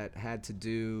list that had to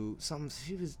do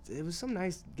it was some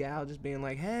nice gal just being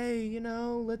like, hey, you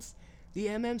know, the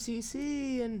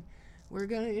MMCC, and we're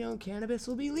gonna, you know, cannabis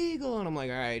will be legal. And I'm like,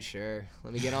 all right, sure,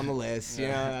 let me get on the list. You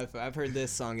know, I've heard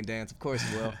this song and dance, of course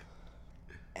it will.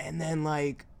 And then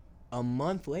like a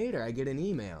month later, I get an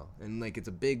email, and like it's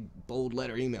a big bold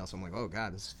letter email. So I'm like, oh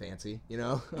god, this is fancy, you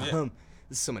know. Yeah.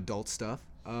 This is some adult stuff.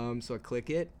 So I click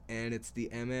it, and it's the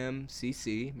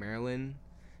MMCC, Maryland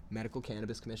Medical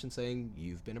Cannabis Commission, saying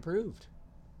you've been approved.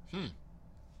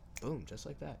 Boom, just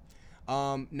like that.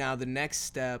 Now the next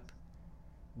step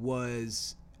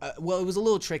was, well, it was a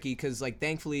little tricky because, like,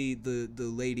 thankfully the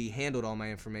lady handled all my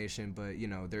information, but you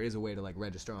know there is a way to like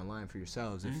register online for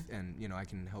yourselves, and you know I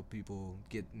can help people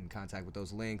get in contact with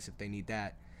those links if they need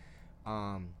that.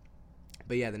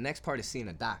 But yeah, the next part is seeing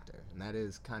a doctor, and that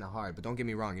is kind of hard. But don't get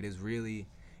me wrong, it is really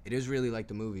like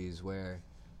the movies where,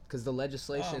 because the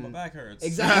legislation. Oh, my back hurts.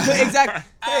 Exactly.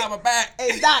 Hey, my back.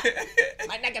 Hey, doc,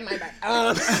 my neck and my back.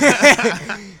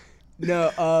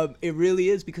 No, it really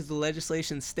is because the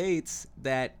legislation states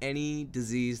that any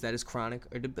disease that is chronic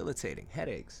or debilitating,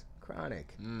 headaches,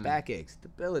 chronic, backaches,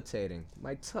 debilitating,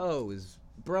 my toe is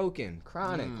broken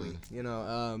chronically, you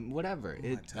know, whatever.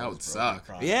 That would suck.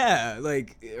 Yeah,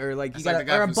 like, or like that's you got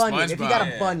like or a bunion. SpongeBob. If you got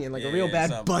a bunion, like a real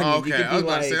bad bunion, okay, you could be I was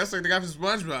about like, to say that's like the guy from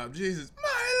SpongeBob. Jesus,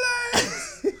 my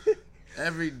legs.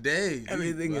 Every day,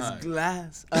 everything is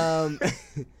glass.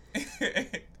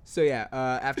 So yeah,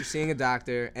 after seeing a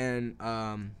doctor, and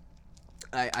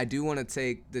I do want to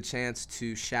take the chance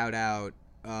to shout out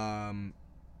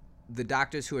the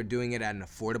doctors who are doing it at an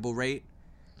affordable rate.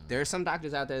 There are some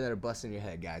doctors out there that are busting your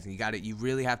head, guys, and you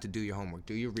really have to do your homework,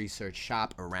 do your research,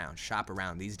 shop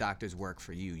around. These doctors work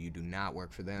for you. You do not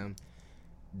work for them.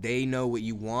 They know what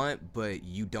you want, but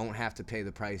you don't have to pay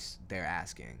the price they're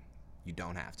asking. You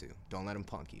don't have to. Don't let them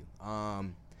punk you.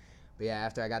 But yeah,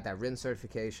 after I got that written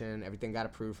certification, everything got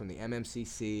approved from the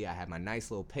MMCC. I had my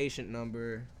nice little patient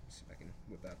number. Let's see if I can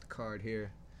whip out the card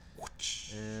here.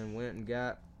 And went and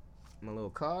got my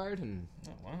little card, and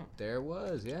there it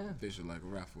was. Yeah, official like a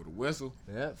rap with a whistle.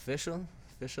 Yeah, official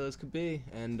as could be.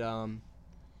 And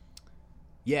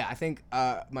yeah, I think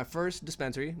my first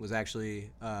dispensary was actually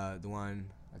the one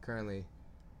I currently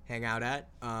hang out at,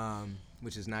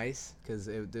 which is nice because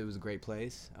it was a great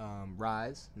place.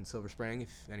 Rise in Silver Spring, if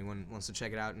anyone wants to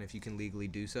check it out and if you can legally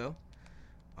do so.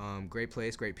 Great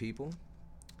place, great people.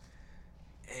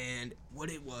 And what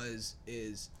it was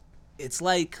is, it's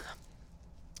like,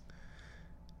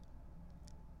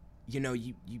 you know,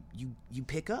 you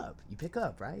pick up,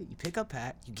 right? You pick up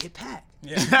pack, you get pack.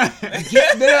 Yeah.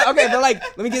 Okay, but like,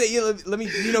 let me get it. Let me,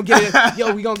 you know, get it.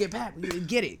 Yo, we gonna get pack. We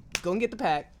get it. Go and get the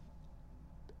pack,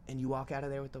 and you walk out of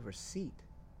there with the receipt.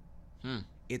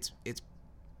 It's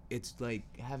like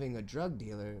having a drug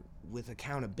dealer with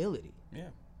accountability. Yeah.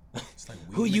 It's like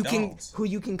who you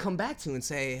can come back to and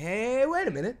say, hey, wait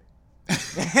a minute.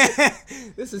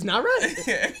 This is not right.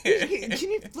 Can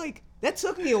you, like, that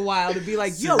took me a while to be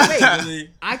like, yo, wait,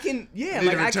 I can, yeah,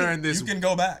 like, I can this. You can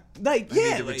go back. Like, yeah,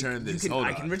 need to return this.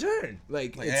 I can return.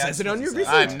 Like it says it on your receipt.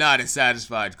 I'm not a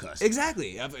satisfied customer.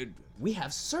 Exactly. We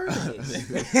have surveys.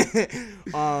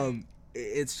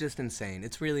 It's just insane.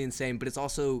 It's really insane, but it's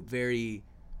also very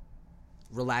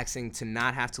relaxing to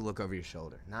not have to look over your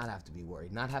shoulder, not have to be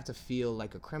worried, not have to feel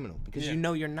like a criminal, because you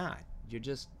know you're not. You're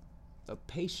just a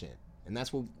patient. And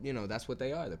that's what, you know, that's what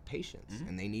they are. They're patients,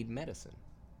 and they need medicine.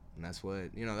 And that's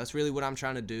what, you know, that's really what I'm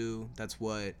trying to do. That's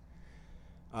what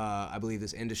I believe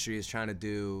this industry is trying to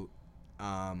do.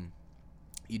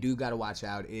 You do got to watch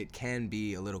out. It can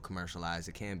be a little commercialized.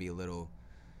 It can be a little,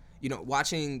 you know,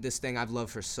 watching this thing I've loved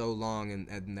for so long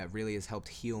and that really has helped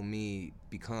heal me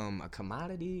become a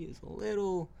commodity is a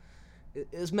little,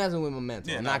 it's messing with my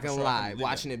mental. I'm not going to lie.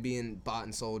 Watching it being bought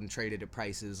and sold and traded at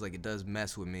prices, like, it does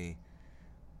mess with me.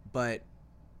 But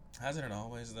hasn't it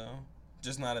always though?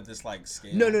 Just not at this like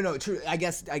scale. No. True. I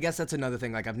guess that's another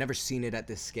thing. Like I've never seen it at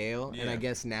this scale, and I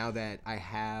guess now that I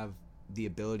have the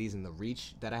abilities and the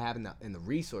reach that I have in the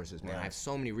resources, man, I have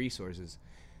so many resources.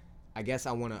 I guess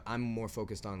I'm more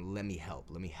focused on let me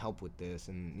help with this,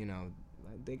 and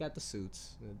they got the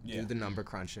suits, do the number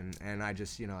crunching, and I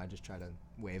just try to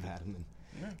wave at them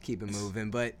and keep it moving.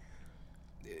 But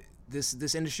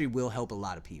this industry will help a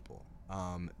lot of people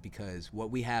because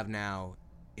what we have now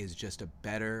is just a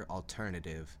better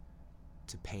alternative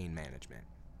to pain management.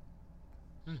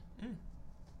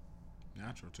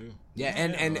 Natural too. Yeah,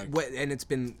 and it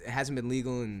hasn't been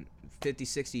legal in 50,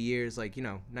 60 years. Like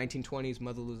 1920s,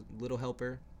 mother little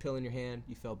helper, pill in your hand,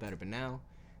 you felt better. But now,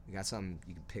 you got something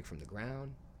you can pick from the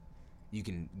ground. You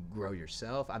can grow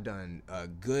yourself. I've done a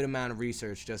good amount of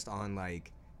research just on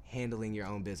like handling your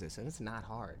own business, and it's not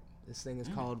hard. This thing is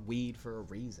called weed for a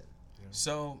reason.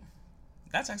 So.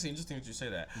 That's actually interesting that you say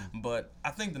that. But I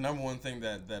think the number one thing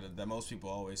that most people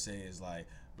always say is like,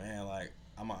 man, like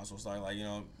I might as well start like,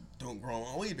 don't grow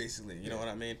on weed basically. You know what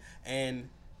I mean? And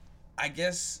I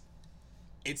guess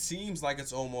it seems like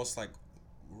it's almost like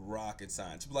rocket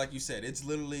science. But like you said, it's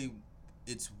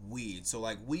weed. So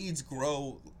like weeds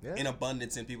grow in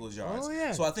abundance in people's yards. Oh,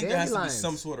 yeah. So I think there has to be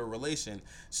some sort of relation.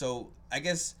 So I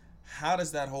guess how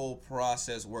does that whole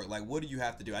process work? Like, what do you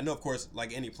have to do? I know, of course,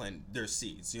 like any plant, there's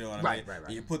seeds. You know what I mean? Right.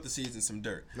 And you put the seeds in some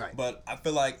dirt. Right. But I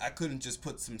feel like I couldn't just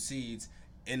put some seeds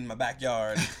in my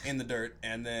backyard in the dirt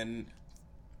and then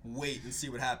wait and see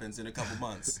what happens in a couple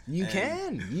months. You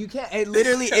can. It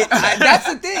literally.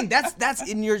 That's the thing.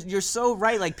 That's and you're so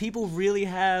right. Like people really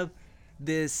have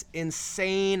this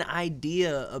insane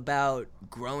idea about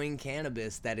growing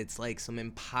cannabis that it's like some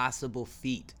impossible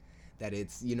feat. That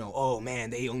it's, oh man,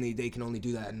 they can only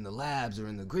do that in the labs or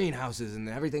in the greenhouses and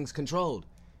everything's controlled.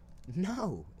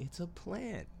 No, it's a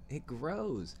plant. It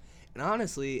grows. And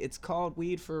honestly, it's called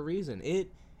weed for a reason.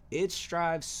 It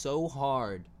strives so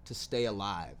hard to stay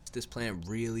alive. This plant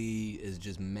really is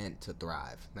just meant to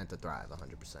thrive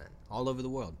 100%, all over the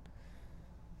world.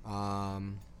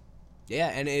 Yeah,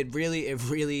 and it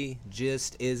really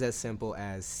just is as simple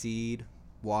as seed,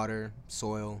 water,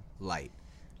 soil, light.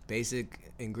 Basic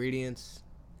ingredients,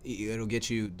 it'll get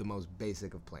you the most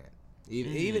basic of plant.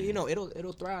 Even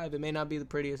it'll thrive. It may not be the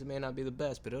prettiest, it may not be the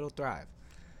best, but it'll thrive.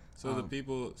 So the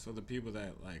people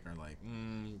that like are like,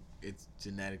 it's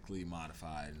genetically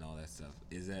modified and all that stuff.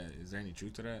 Is there any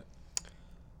truth to that?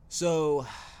 So,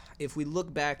 if we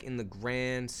look back in the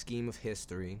grand scheme of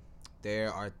history,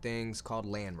 there are things called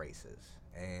land races,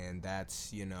 and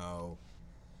that's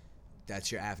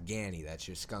that's your Afghani, that's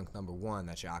your skunk number 1,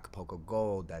 that's your Acapulco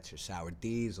Gold, that's your sour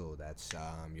diesel, that's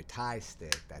your Thai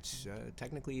stick, that's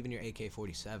technically even your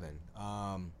AK-47.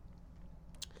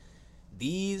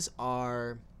 These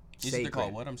are sacred. These are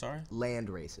called what? I'm sorry? Land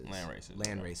races. Land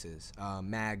races.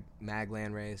 Mag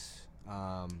land race.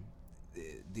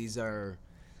 These are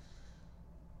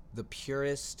the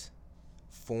purest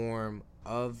form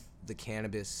of the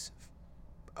cannabis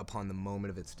upon the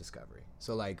moment of its discovery.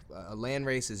 So like a land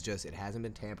race is just, it hasn't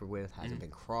been tampered with, hasn't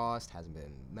been crossed, hasn't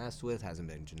been messed with, hasn't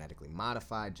been genetically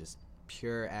modified, just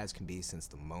pure as can be since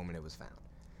the moment it was found.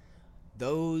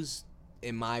 Those,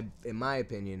 in my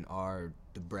opinion, are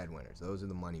the breadwinners. Those are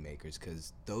the money makers,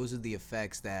 because those are the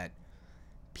effects that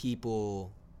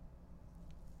people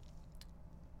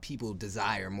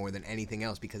desire more than anything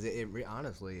else, because it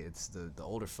honestly, it's the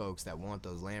older folks that want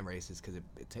those land races because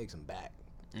it takes them back.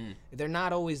 They're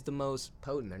not always the most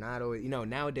potent. They're not always,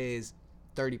 nowadays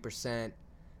 30%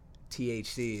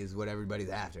 THC is what everybody's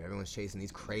after. Everyone's chasing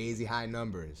these crazy high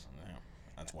numbers. Yeah,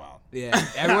 that's wild. Yeah,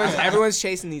 everyone's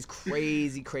chasing these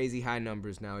crazy high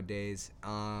numbers nowadays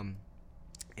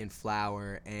in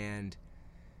flower, and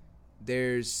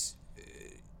there's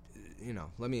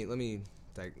let me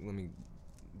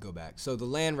go back. So the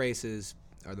land races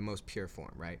are the most pure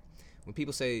form, right? When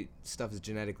people say stuff is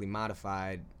genetically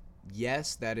modified,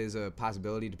 yes, that is a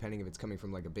possibility depending if it's coming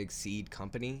from like a big seed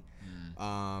company,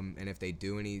 and if they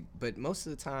do any. But most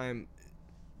of the time,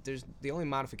 the only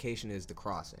modification is the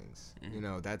crossings.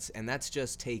 That's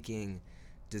just taking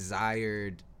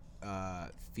desired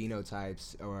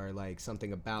phenotypes or like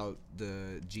something about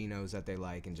the genomes that they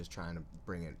like and just trying to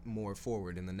bring it more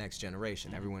forward in the next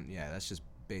generation. That's just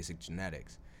basic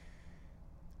genetics.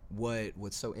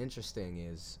 What's so interesting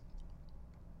is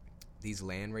these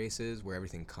land races, where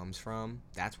everything comes from,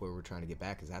 that's where we're trying to get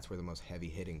back, because that's where the most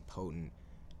heavy-hitting, potent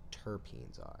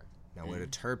terpenes are. Now, what a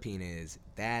terpene is,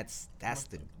 that's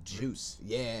the juice.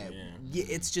 Yeah,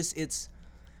 it's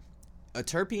a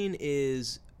terpene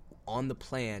is on the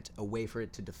plant a way for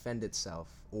it to defend itself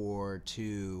or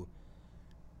to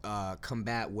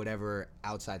combat whatever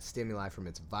outside stimuli from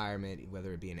its environment,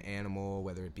 whether it be an animal,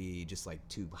 whether it be just like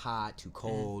too hot, too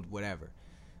cold, whatever.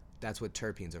 That's what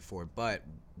terpenes are for. But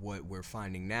what we're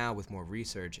finding now with more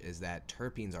research is that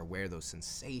terpenes are where those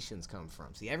sensations come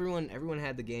from. See, everyone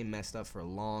had the game messed up for a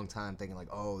long time, thinking like,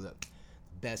 oh, the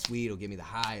best weed will give me the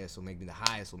highest, will make me the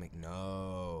highest, will make...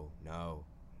 No.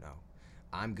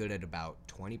 I'm good at about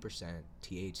 20%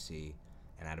 THC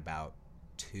and at about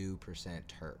 2%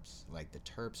 terps. Like, the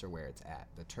terps are where it's at.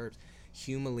 The terps...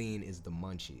 Humulene is the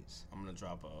munchies. I'm gonna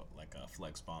drop a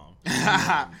flex bomb. Go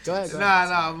ahead.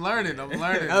 Nah, I'm learning. Oh,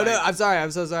 like, no, I'm sorry.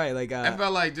 I'm so sorry. Like, I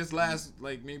felt like just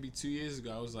maybe 2 years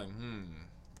ago, I was like, I'm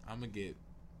gonna get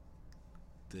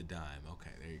the dime.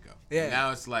 Okay, there you go. Yeah. And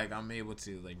now it's like I'm able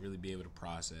to like really be able to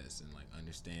process and like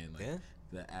understand like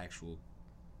the actual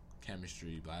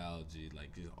chemistry, biology,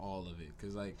 like just all of it.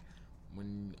 Cause like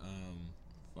when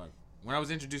I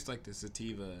was introduced like to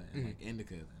sativa and like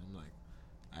indica, I'm like,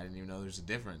 I didn't even know there's a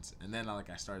difference. And then I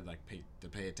started like to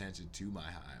pay attention to my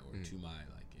high or to my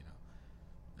like, you know,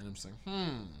 and I'm just like,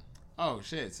 oh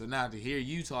shit. So now to hear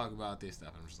you talk about this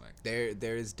stuff, I'm just like,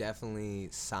 there is definitely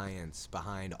science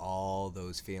behind all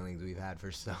those feelings we've had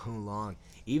for so long.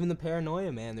 Even the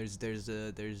paranoia, man. There's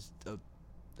the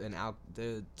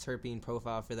terpene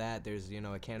profile for that. There's, you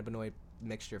know, a cannabinoid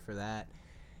mixture for that.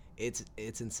 It's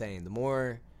insane. The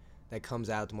more that comes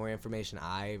out, the more information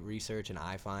I research and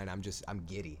I find, I'm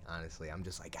giddy, honestly. I'm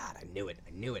just like, God, I knew it.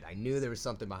 I knew there was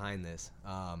something behind this.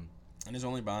 And there's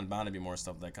only bound to be more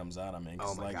stuff that comes out. I mean,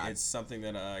 cause God. It's something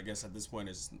that I guess at this point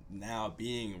is now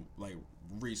being like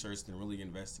researched and really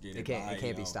investigated. It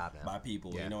can't be stopped now by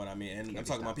people. Yeah. You know what I mean? And I'm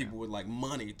talking about people with like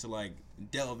money to like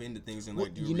delve into things and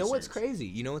like do research.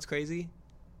 You know what's crazy?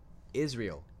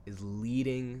 Israel is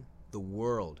leading the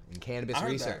world in cannabis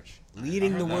research.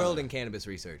 Leading the world in cannabis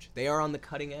research. They are on the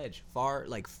cutting edge, far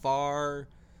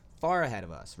ahead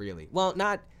of us, really. Well,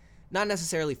 not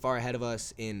necessarily far ahead of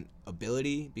us in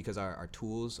ability, because our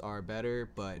tools are better,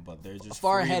 but they're just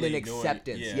far ahead in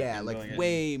acceptance. Like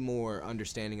way more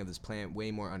understanding of this plant,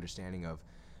 way more understanding of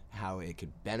how it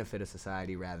could benefit a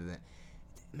society rather than...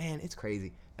 Man, it's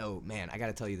crazy. Oh, man, I got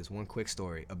to tell you this one quick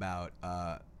story about...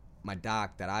 my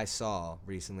doc that I saw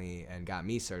recently and got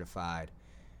me certified.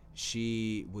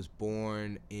 She was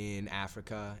born in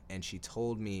Africa, and she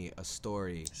told me a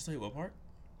story. Did she tell you what part?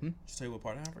 Did she tell you what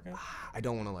part of Africa? I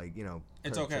don't want to, like, you know.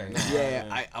 It's okay.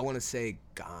 Yeah. I want to say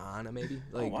Ghana, maybe.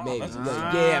 Like, wow, maybe. That's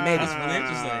maybe. That's really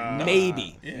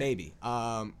interesting. Maybe.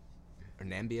 Or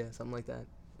Nambia, something like that.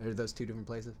 Are those two different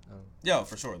places? Yeah,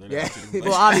 for sure. They're two different places.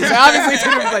 Well, obviously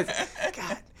two different places.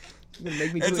 God.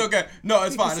 Make me it's okay. No,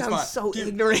 it's fine. It's fine. So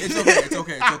ignorant. It's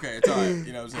okay. It's all right.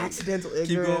 You know what I'm saying? Accidental ignorance.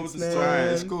 Keep going with the story.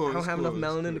 Man. It's cool. I don't have enough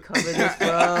melanin to cover this,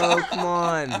 bro. Come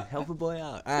on, help a boy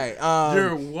out. All right.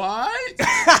 You're what?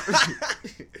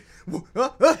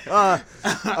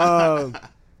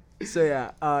 So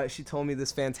yeah, she told me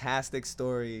this fantastic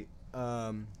story.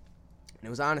 And it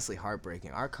was honestly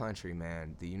heartbreaking. Our country,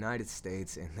 man, the United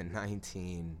States in the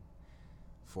 1940s,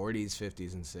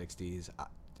 50s, and 60s.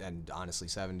 And honestly,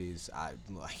 70s,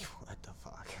 what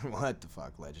the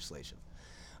fuck legislation.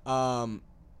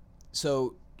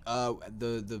 So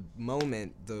the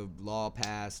moment the law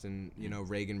passed and, you know,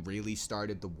 Reagan really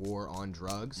started the war on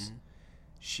drugs,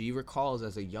 she recalls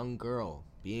as a young girl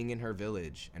being in her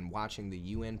village and watching the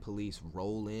UN police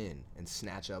roll in and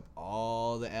snatch up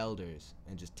all the elders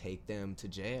and just take them to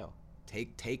jail.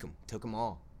 Took them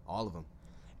all of them.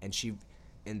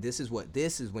 And this is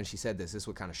when she said this is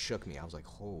what kind of shook me. I was like,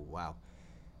 oh, wow.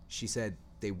 She said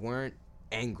they weren't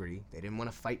angry. They didn't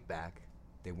want to fight back.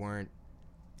 They weren't,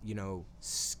 you know,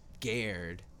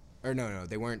 scared. Or no,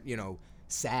 they weren't, you know,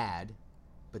 sad.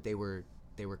 But they were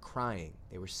crying.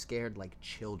 They were scared like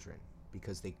children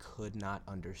because they could not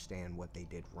understand what they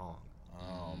did wrong.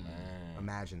 Oh, man.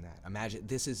 Imagine that. Imagine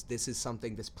this is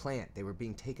something, this plant. They were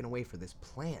being taken away for this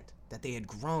plant that they had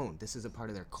grown. This is a part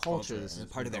of their culture. This is a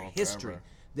part of their history.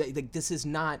 This is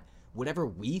not whatever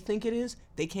we think it is.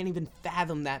 They can't even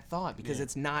fathom that thought because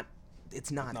it's not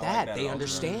that. Like that. They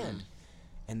understand.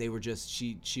 And they were just,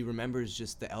 she remembers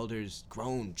just the elders,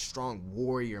 grown, strong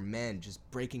warrior men just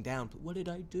breaking down. What did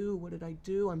I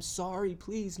do? I'm sorry.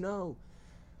 Please, no.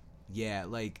 Yeah,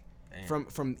 like... Damn.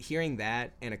 From hearing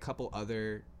that and a couple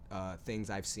other things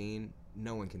I've seen,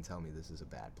 no one can tell me this is a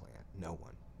bad plant. No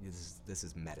one. This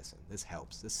is medicine. This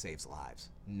helps. This saves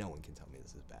lives. No one can tell me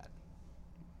this is bad.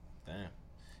 Damn.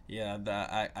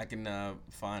 Yeah, I can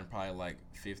find probably like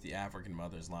 50 African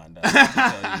mothers lined up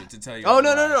to tell you. Oh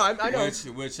no, I know.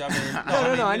 Which I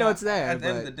mean, no, I know it's there. At the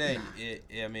end of the day,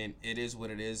 it is what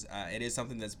it is. It is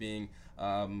something that's being,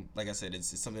 like I said,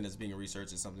 it's something that's being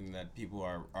researched. It's something that people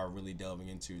are really delving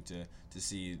into to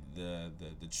see the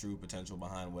true potential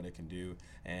behind what it can do.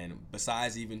 And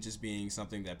besides even just being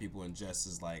something that people ingest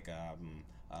as like,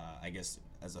 I guess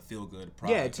as a feel good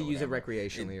product. Yeah, to use it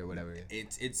recreationally or whatever.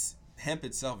 It's hemp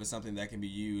itself is something that can be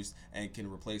used and can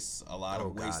replace a lot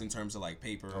of waste in terms of like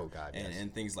paper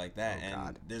and things like that.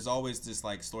 There's always this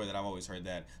like story that I've always heard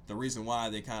that the reason why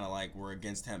they kind of like were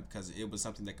against hemp because it was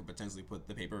something that could potentially put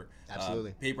the paper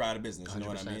out of business. You know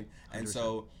what I mean? 100%. And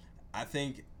so I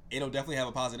think it'll definitely have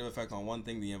a positive effect on one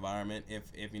thing, the environment. If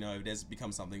it does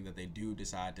become something that they do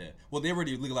decide to, well, they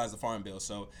already legalized the farm bill,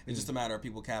 so it's just a matter of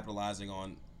people capitalizing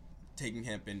on taking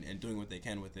hemp and doing what they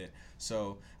can with it.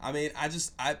 So I mean,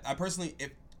 I personally,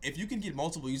 if you can get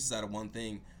multiple uses out of one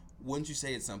thing, wouldn't you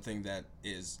say it's something that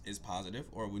is positive,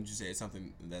 or wouldn't you say it's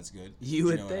something that's good? You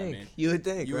would think. You would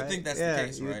think. You would think that's the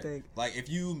case, right? Would think. Like if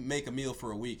you make a meal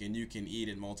for a week and you can eat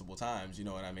it multiple times, you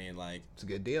know what I mean? Like it's a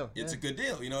good deal. It's a good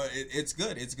deal. You know, it's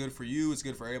good. It's good for you. It's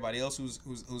good for everybody else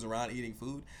who's around eating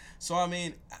food. So I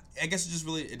mean, I guess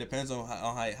it depends on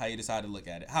how you decide to look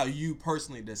at it, how you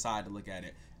personally decide to look at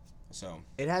it. So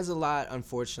it has a lot,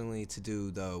 unfortunately, to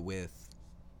do though with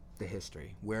the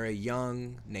history. We're a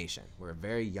young nation. We're a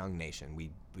very young nation. We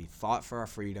fought for our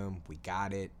freedom. We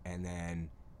got it, and then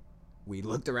we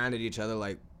looked around at each other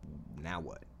like, now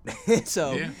what?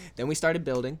 So then we started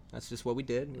building. That's just what we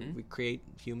did. Mm-hmm. We create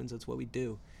humans. That's what we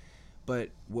do.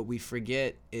 But what we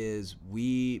forget is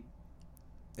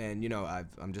and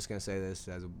I'm just gonna say this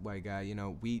as a white guy.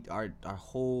 Our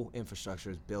whole infrastructure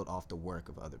is built off the work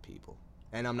of other people.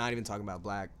 And I'm not even talking about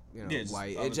black,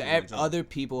 white. Other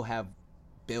people have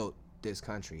built this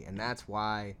country, and that's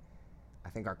why I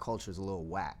think our culture is a little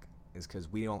whack. Is because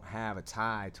we don't have a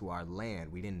tie to our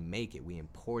land. We didn't make it. We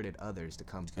imported others to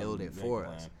come build it for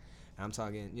us. And I'm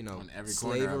talking,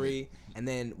 slavery. And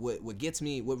then what gets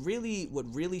me, what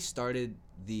really started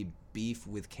the beef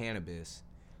with cannabis.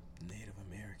 Native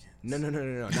Americans. No, not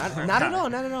at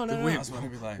all. I was going to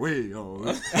be like, wait,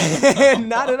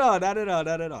 not at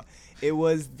all. It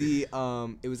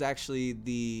was actually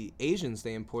the Asians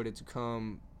they imported to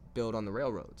come build on the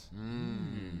railroads.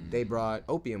 They brought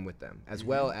opium with them, as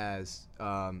well as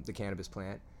the cannabis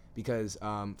plant, because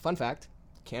fun fact,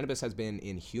 cannabis has been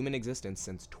in human existence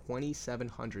since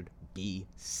 2700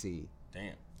 BC.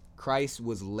 Damn. Christ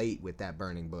was late with that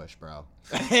burning bush, bro.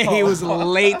 He was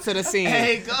late to the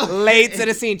scene. Late to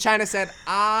the scene. China said,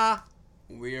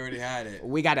 we already had it.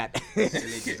 We got that.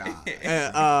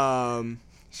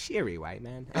 Cheery white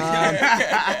man.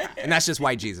 And that's just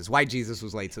white Jesus. White Jesus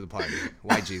was late to the party.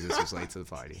 White Jesus was late to the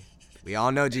party. We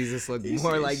all know Jesus looked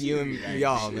more like you and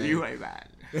y'all, man. You ain't bad.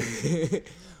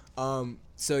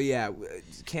 So yeah,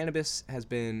 cannabis has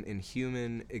been in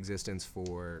human existence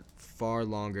for far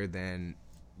longer than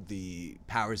the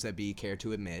powers that be care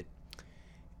to admit,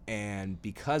 and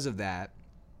because of that,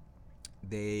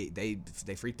 they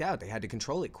freaked out. They had to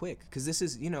control it quick, because this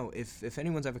is, if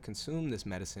anyone's ever consumed this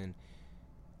medicine,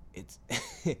 it's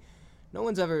no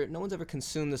one's ever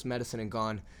consumed this medicine and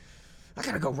gone, I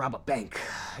gotta go rob a bank.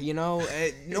 No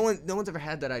one's ever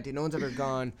had that idea. No one's ever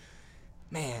gone,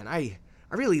 man, I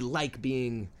really like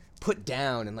being put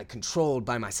down and like controlled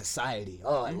by my society.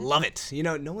 Oh, I love it.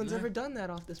 No one's ever done that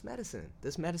off this medicine.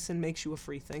 This medicine makes you a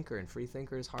free thinker, and free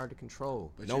thinker is hard to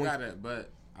control.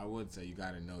 But I would say you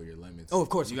gotta know your limits. Oh, of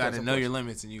course. You gotta know your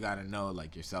limits, and you gotta know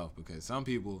like yourself, because some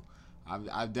people,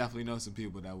 I've definitely known some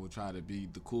people that will try to be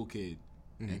the cool kid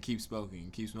and keep smoking,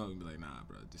 and be like, nah,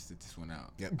 bro, just sit this one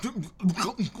out. Yep.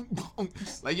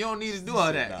 Like, you don't need to do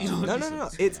all that. No.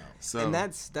 And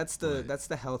that's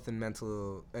the health and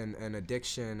mental and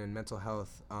addiction and mental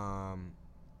health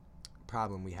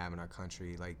problem we have in our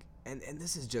country. Like, and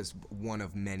this is just one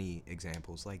of many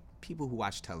examples. Like, people who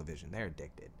watch television, they're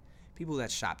addicted. People that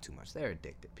shop too much, they're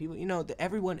addicted. People,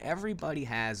 everybody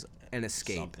has an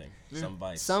escape. Something, some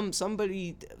vice.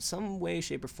 Somebody, some way,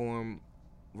 shape, or form.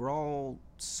 We're all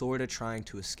sort of trying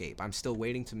to escape. I'm still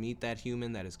waiting to meet that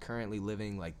human that is currently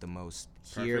living like the most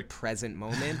here, present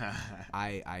moment.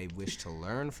 I wish to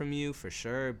learn from you for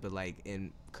sure, but like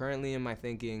currently in my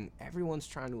thinking, everyone's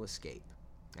trying to escape,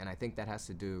 and I think that has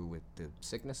to do with the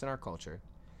sickness in our culture.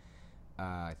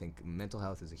 I think mental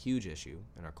health is a huge issue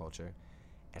in our culture,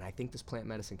 and I think this plant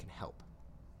medicine can help.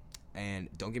 And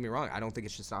don't get me wrong, I don't think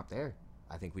it should stop there.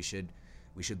 I think we should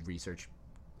research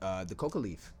the coca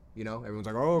leaf. Everyone's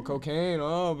like, oh, cocaine,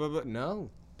 oh, blah, blah. No,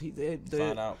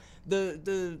 Find out.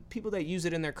 The people that use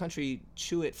it in their country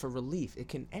chew it for relief.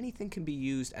 Anything can be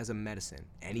used as a medicine.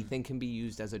 Anything can be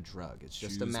used as a drug. It's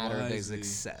just a matter of its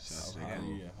success. How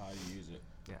you use it.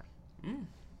 Yeah.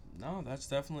 No, that's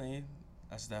definitely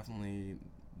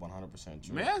 100%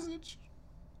 true. Message.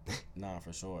 Nah,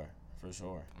 for sure. I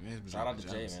Shout out to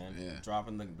Jay, man. Yeah.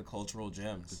 Dropping the cultural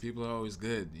gems. The people are always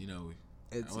good, you know.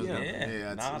 It's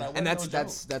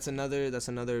that's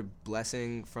another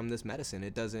blessing from this medicine.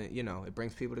 It doesn't, it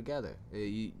brings people together.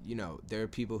 There are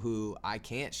people who I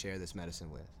can't share this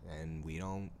medicine with, and we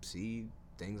don't see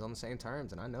things on the same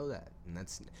terms, and I know that. And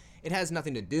it has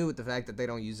nothing to do with the fact that they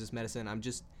don't use this medicine.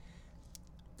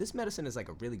 This medicine is like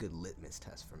a really good litmus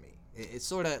test for me. It's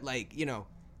sort of like,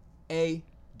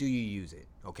 do you use it?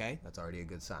 Okay, that's already a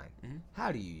good sign. Mm-hmm.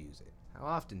 How do you use it? How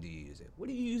often do you use it? What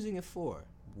are you using it for?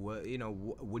 What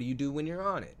do you do when you're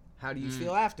on it? How do you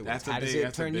feel afterwards? How does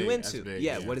it turn you into?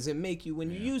 What does it make you when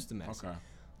you use the medicine?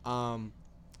 Okay.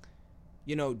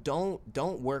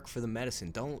 Don't work for the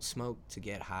medicine. Don't smoke to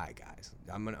get high, guys.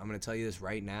 I'm gonna tell you this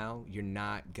right now. You're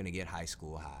not gonna get high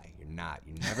school high. You're not.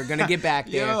 You're never gonna get back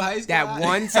there. That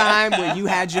one time where you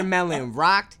had your melon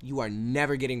rocked, you are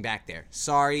never getting back there.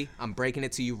 Sorry, I'm breaking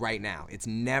it to you right now. It's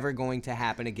never going to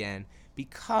happen again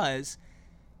because,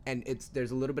 and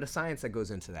there's a little bit of science that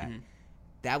goes into that. Mm-hmm.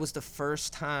 That was the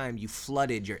first time you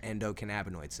flooded your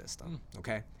endocannabinoid system.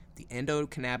 Okay, the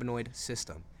endocannabinoid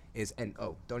system.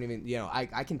 Don't even,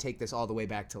 I can take this all the way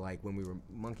back to like when we were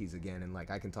monkeys again, and like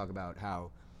I can talk about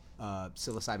how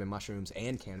psilocybin mushrooms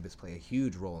and cannabis play a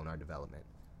huge role in our development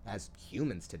as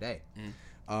humans today.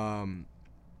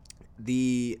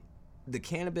 The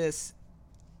cannabis,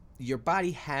 your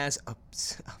body has a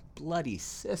bloody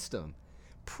system.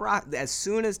 As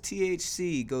soon as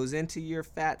THC goes into your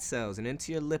fat cells and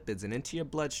into your lipids and into your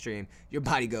bloodstream, your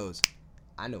body goes,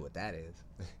 I know what that is.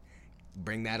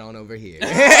 Bring that on over here.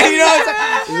 What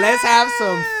I'm saying? Let's have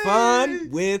some fun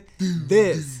with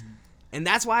this. And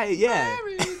that's why,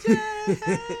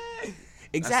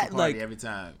 exactly. Like every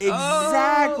time.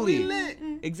 Exactly.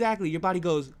 Exactly. Your body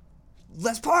goes,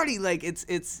 let's party. Like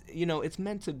it's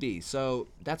meant to be. So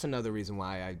that's another reason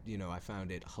why I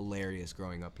found it hilarious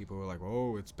growing up. People were like,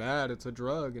 oh, it's bad. It's a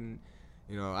drug. And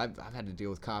I've had to deal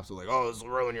with cops who are like, oh, this will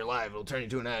ruin your life. It'll turn you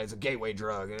to an addict. It's a gateway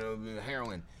drug.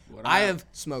 Heroin. I have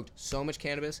smoked so much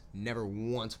cannabis, never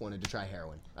once wanted to try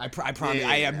heroin. I promise.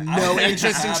 I have no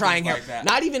interest in trying heroin. Like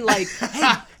not even like,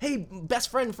 hey,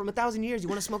 best friend from 1,000 years, you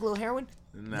want to smoke a little heroin?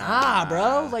 Nah,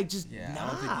 bro. Like, just nah. I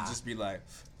don't think you just be like,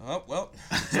 oh, well.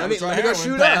 Let me go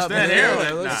shoot up. That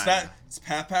heroin. It's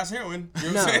past heroin.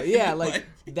 You know what I'm saying? like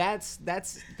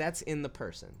that's in the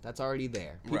person. That's already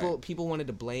there. People wanted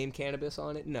to blame cannabis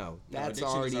on it. No, that's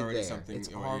already there. It's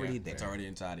already there. It's already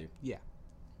inside you. Yeah.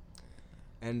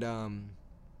 And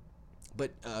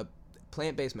but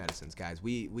plant-based medicines, guys.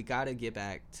 We got to get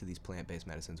back to these plant-based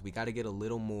medicines. We got to get a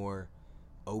little more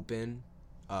open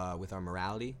with our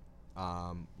morality.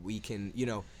 We can,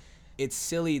 it's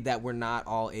silly that we're not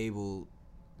all able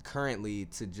currently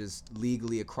to just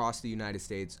legally across the United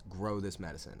States grow this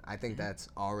medicine. I think that's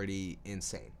already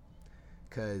insane.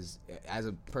 Because as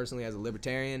a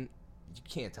libertarian, you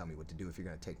can't tell me what to do if you're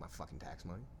gonna take my fucking tax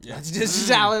money. Yeah. That's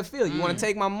just how I feel. You want to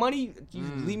take my money? You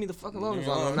leave me the fuck alone. As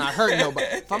long as I'm not hurting nobody.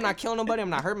 If I'm not killing nobody, I'm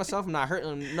not hurting myself. I'm not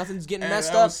hurting. Nothing's getting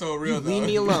messed up. So real, you leave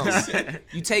me alone.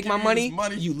 You take my money.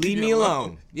 You leave me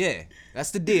alone. Yeah,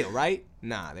 that's the deal, right?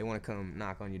 Nah, they want to come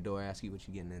knock on your door, ask you what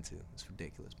you're getting into. It's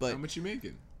ridiculous. But how much you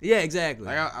making? Yeah, exactly.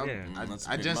 Like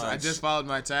I just filed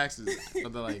my taxes for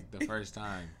the first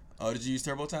time. Oh, did you use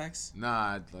TurboTax?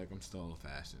 Nah, I'm still old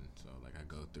fashioned, so I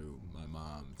go through my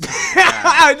mom.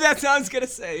 That's what I was gonna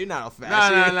say. You're not old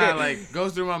fashioned. No. Like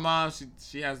goes through my mom.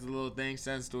 She has the little thing,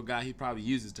 sends to a guy. He probably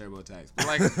uses TurboTax. But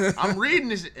like I'm reading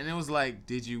this, and it was like,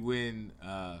 did you win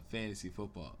fantasy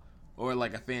football or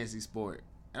like a fantasy sport?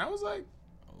 And I was like,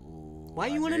 why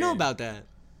you want to know about that?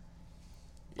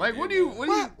 Like, why you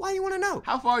want to know?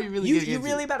 How far are you really getting into? You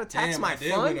really about to tax my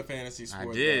fun? I did win a fantasy sport.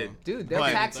 I did. Though. Dude, they'll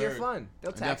tax your fun.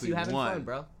 They'll tax you having fun,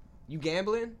 bro. You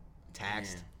gambling?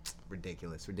 Taxed. Man.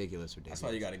 Ridiculous. That's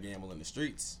why you got to gamble in the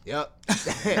streets. Yep.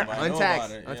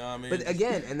 Untaxed. You know what I mean? But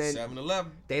again, and then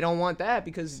 7-Eleven. They don't want that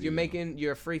because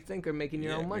you're a free thinker making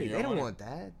your own money. They don't want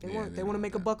that. They want to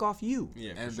make a buck off you.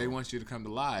 Yeah, and they want you to come to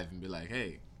live and be like,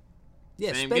 hey.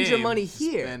 Yeah, spend your money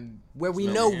here where we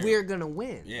know we're going to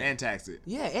win. Yeah. And tax it.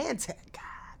 Yeah, and tax. God.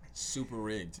 Super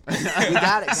rigged. We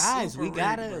got it, guys. We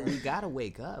gotta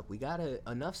wake up. We gotta.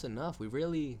 Enough's enough. We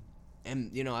really, and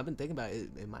I've been thinking about it.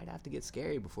 It might have to get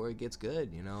scary before it gets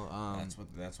good.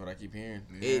 That's what I keep hearing.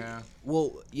 Yeah.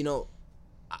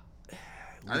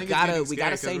 we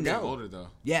gotta say no. Older, though.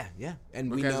 Yeah, and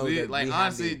because we know that like, we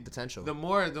honestly, have the potential. The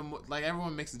more like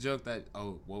everyone makes the joke that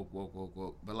woke,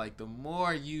 but like the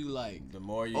more you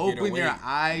open your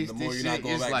eyes, the more you're not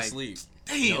going back to sleep.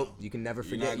 Damn, nope, you can never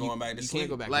forget. You're not going back to sleep. Can't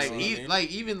go back like to sleep.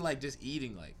 like even like just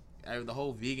eating the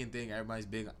whole vegan thing. Everybody's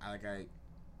big.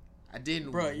 I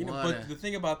didn't. Bro, but the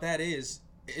thing about that is,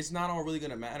 it's not all really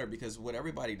gonna matter because what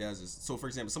everybody does is, so for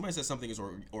example, somebody says something is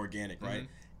organic, right?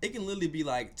 It can literally be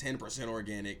like 10%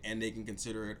 organic, and they can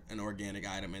consider it an organic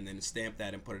item and then stamp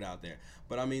that and put it out there.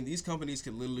 But I mean, these companies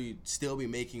could literally still be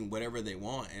making whatever they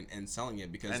want and selling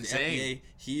it because the FDA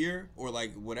here, or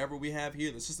like whatever we have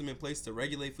here, the system in place to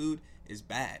regulate food is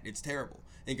bad. It's terrible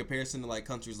in comparison to like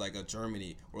countries like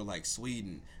Germany or like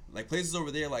Sweden, like places over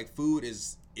there. Like food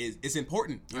is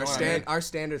important. You know our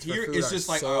standards here for food it's just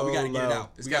like, so we gotta get it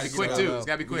out. It's gotta be quick too. It's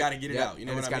gotta be quick. We gotta get it out. You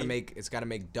know and what I mean? It's gotta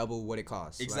make double what it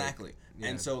costs. Exactly.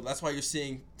 And so that's why you're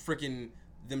seeing freaking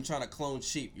them trying to clone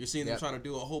sheep. You're seeing them trying to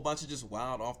do a whole bunch of just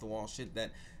wild off the wall shit that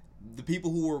the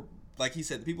people who were, like he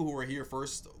said, the people who were here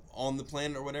first on the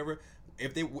planet or whatever,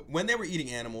 when they were eating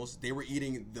animals, they were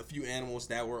eating the few animals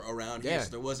that were around here.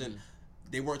 So there wasn't.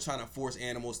 They weren't trying to force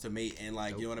animals to mate and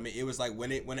like, you know what I mean? It was like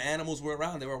when animals were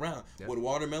around, they were around. When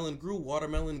watermelon grew.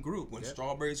 When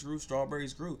strawberries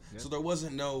grew. So there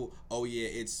wasn't no,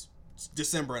 it's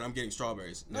December and I'm getting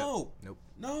strawberries. No.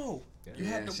 You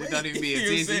had to wait. Shit don't even be in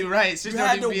season. You're right. Shit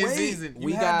don't even be in season.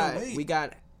 We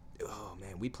got, oh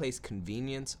man, we placed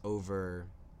convenience over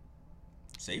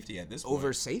safety at this point.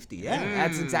 Over safety,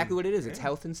 that's exactly what it is. It's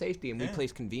health and safety, and we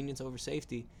place convenience over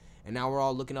safety. And now we're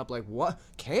all looking up like, what?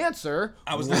 Cancer?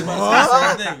 I was thinking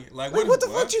about the same thing. Like what the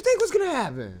fuck you think was gonna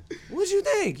happen? What'd you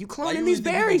think? You cloning these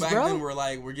berries, back bro? Then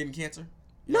we're getting cancer.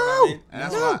 You no, know what I mean?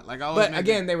 That's why, like I always. But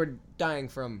again, they were dying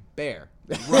from bear.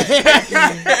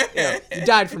 Right. You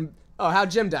died from. Oh, how'd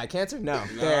Jim die? Cancer? No,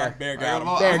 bear. Bear got him.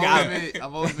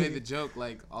 I've always made the joke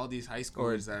like all these high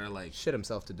schoolers that are like shit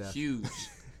himself to death. Huge.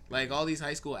 Like all these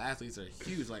high school athletes are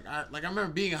huge. Like I remember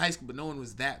being in high school, but no one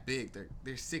was that big. They're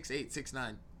 6'8",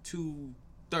 6'9",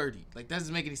 230. Like that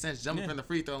doesn't make any sense. Jumping from the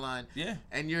free throw line. Yeah.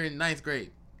 And you're in 9th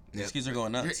grade. These kids are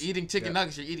going nuts. You're eating chicken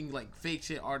nuggets. You're eating like fake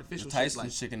shit, artificial the Tyson shit.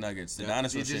 Like chicken nuggets, the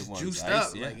dinosaur shaped ones. Juiced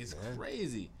up. Like it's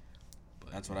crazy.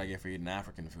 But that's what I get for eating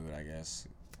African food, I guess.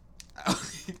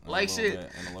 Like shit.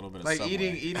 And a little bit of like Subway.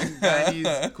 eating Chinese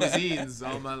cuisines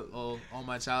all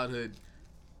my childhood.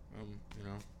 You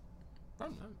know,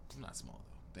 I'm not small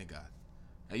though. Thank God.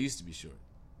 I used to be short.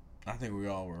 I think we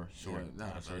all were short. Yeah,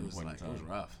 it was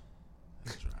rough.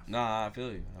 Nah, I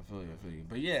feel you.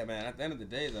 But yeah, man. At the end of the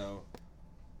day, though,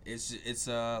 it's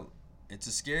a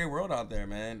scary world out there,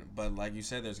 man. But like you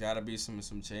said, there's got to be some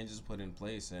changes put in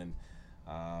place, and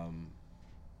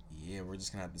we're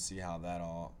just gonna have to see how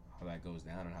that goes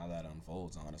down and how that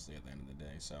unfolds. Honestly, at the end of the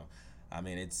day, so I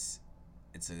mean,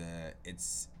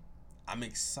 I'm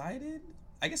excited.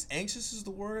 I guess anxious is the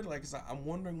word. Like, 'cause I'm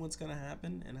wondering what's gonna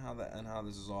happen and how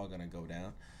this is all gonna go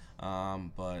down.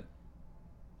 But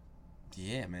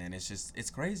yeah, man, it's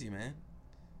crazy, man.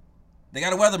 They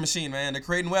got a weather machine, man. They're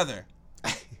creating weather.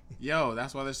 Yo,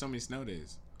 that's why there's so many snow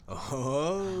days.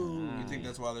 Oh, you think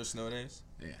that's why there's snow days?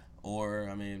 Yeah. Or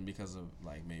I mean, because of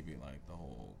like maybe like the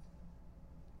whole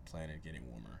planet getting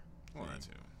warmer. Well, that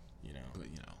too. You know. But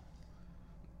you know.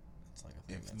 Like a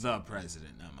thing if the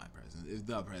president, not my president, if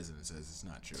the president says it's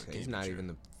not true, he's not even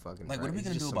the fucking. Like, what are we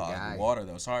gonna do about water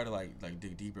though? Sorry to like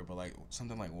dig deeper, but like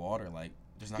something like water, like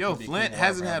there's not. Yo, Flint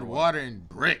hasn't had water in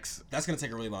bricks. That's gonna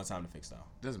take a really long time to fix, though.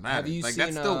 Doesn't matter. Have you like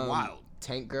seen, that's still wild.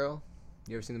 Tank Girl?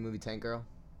 You ever seen the movie Tank Girl?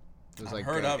 It was I've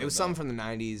heard of it. It was something from the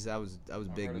 '90s. I was a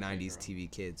big '90s TV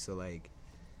kid, so like,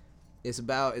 it's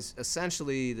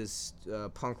essentially this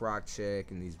punk rock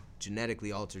chick and these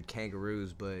genetically altered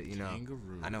kangaroos, but you know,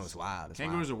 I know it's wild.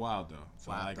 Kangaroos are wild though. So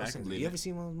wild. I can believe you ever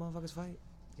seen one of those motherfuckers fight?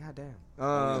 God damn.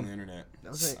 On the internet.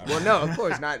 Well, no, of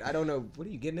course not. I don't know. What are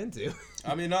you getting into?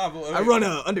 I mean, no. I run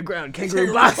a underground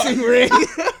kangaroo boxing ring.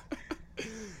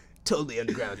 Totally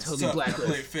underground, totally black.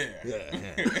 Play fair.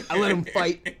 Yeah. I let him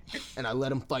fight, and I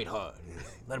let him fight hard.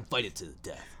 Let him fight it to the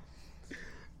death.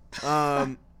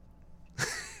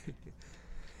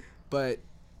 But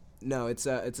no, it's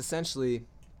essentially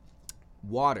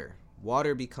water.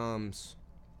 Water becomes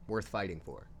worth fighting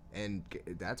for, and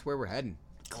that's where we're heading.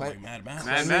 Like Mad Max.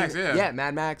 Mad Max, yeah. Yeah,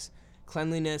 Mad Max.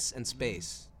 Cleanliness and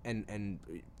space and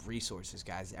resources,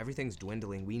 guys. Everything's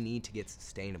dwindling. We need to get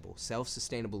sustainable,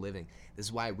 self-sustainable living. This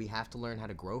is why we have to learn how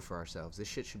to grow for ourselves. This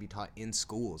shit should be taught in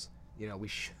schools. You know, we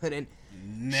shouldn't.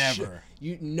 Never.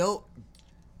 If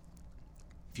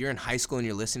you're in high school and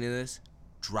you're listening to this,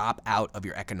 drop out of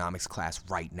your economics class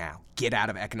right now. Get out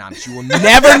of economics. You will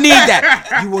never need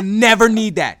that. You will never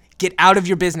need that. Get out of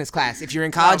your business class. If you're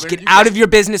in college, get out of your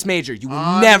business major. You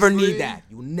will never need that.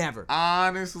 You will never.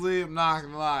 Honestly, I'm not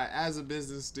going to lie. As a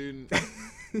business student,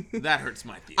 that hurts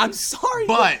my feelings. I'm sorry.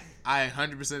 But I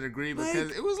 100% agree because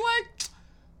it was like,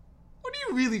 what are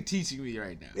you really teaching me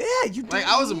right now? Yeah, you like,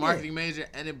 I was a marketing major,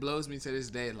 and it blows me to this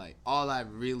day. Like, all I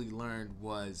really learned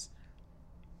was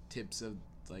tips of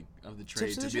the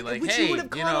trade to be like, hey, you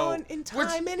know, in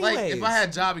time anyways. Like, if I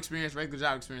had job experience, regular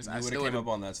job experience, I would have came up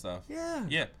on that stuff.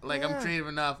 Yeah. Like, I'm creative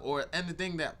enough. And the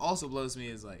thing that also blows me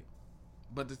is like,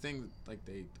 but the thing like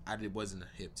I wasn't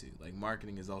hip to. Like,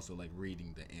 marketing is also like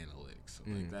reading the analytics, so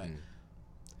like that.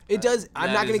 It does.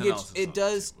 I'm not gonna get. It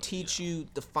does teach you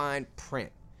the fine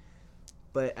print,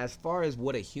 but as far as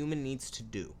what a human needs to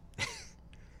do.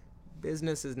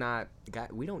 Business is not.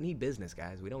 We don't need business,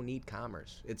 guys. We don't need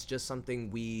commerce. It's just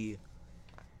something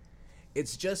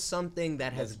It's just something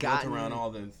that has gotten around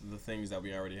all the things that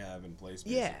we already have in place.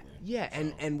 Basically. Yeah.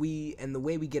 So. And the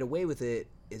way we get away with it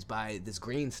is by this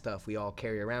green stuff we all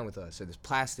carry around with us, or this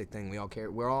plastic thing we all carry.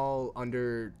 We're all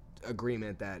under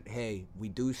agreement that hey, we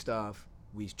do stuff,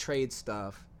 we trade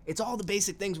stuff. It's all the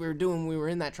basic things we were doing when we were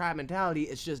in that tribe mentality.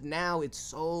 It's just now it's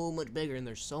so much bigger and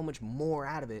there's so much more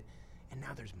out of it. And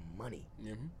now there's money,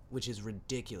 which is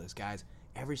ridiculous, guys.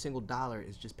 Every single dollar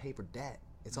is just paper debt.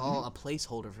 It's all a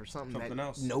placeholder for something that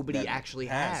else nobody actually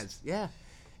has. Yeah.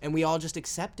 And we all just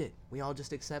accept it.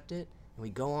 And we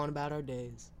go on about our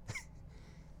days.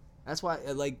 That's why,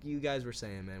 like you guys were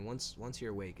saying, man, once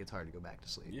you're awake, it's hard to go back to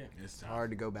sleep. Yeah, it's tough. Hard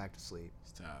to go back to sleep.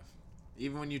 It's tough.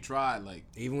 Even when you try, like...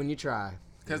 Even when you try.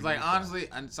 Because, like, honestly,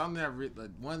 something that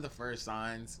one of the first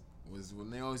signs was when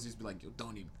they always used to be like, yo,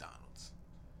 don't eat McDonald's.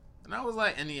 And I was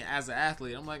like, as an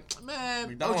athlete, I'm like, man,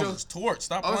 McDonald's torch.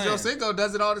 Stop playing. Ocho Cinco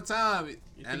does it all the time.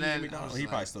 And then he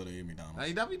probably still do eat McDonald's.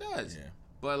 He definitely does. Yeah.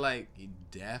 But like, he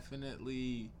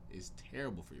definitely is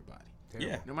terrible for your body.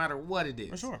 Yeah. No matter what it is.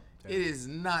 For sure. It is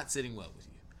not sitting well with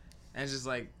you. And it's just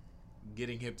like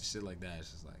getting hip to shit like that.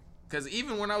 It's just like, because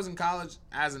even when I was in college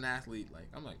as an athlete, like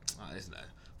I'm like, oh, it's not.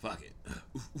 Fuck it.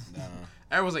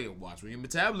 Everyone's like, watch when your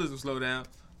metabolism slow down.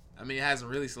 I mean, it hasn't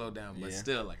really slowed down, but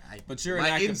still, like, but you're an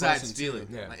active person feel it.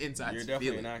 Yeah. My insides You're definitely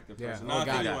feel an it. active Yeah. person. Oh, No,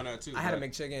 God, I too. I had a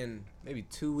McChicken maybe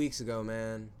 2 weeks ago,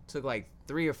 man. Took like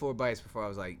 3 or 4 bites before I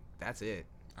was like, that's it.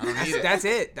 I don't need it. That's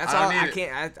it. That's all. I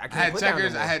can't I had put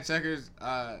Checkers. down I had Checkers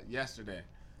yesterday,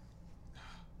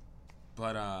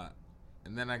 but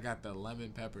and then I got the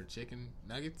lemon pepper chicken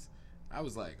nuggets. I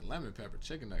was like, lemon pepper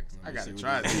chicken nuggets. I gotta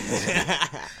try this.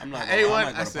 I'm not going to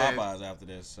Popeyes after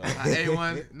this. So. I ate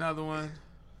one, another one.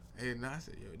 And I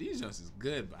said, yo, these joints is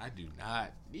good, but I do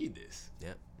not need this.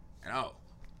 Yep. At all.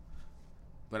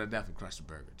 But I definitely crushed the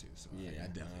burger too. So yeah, I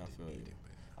definitely need it.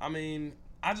 But. I mean,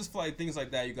 I just feel like things like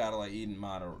that you gotta like eat in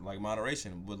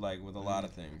moderation with a lot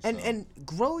of things. And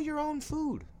grow your own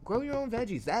food. Grow your own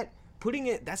veggies.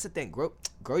 That's the thing.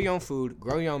 Grow your own food,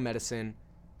 grow your own medicine,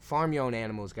 farm your own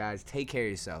animals, guys. Take care of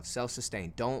yourself.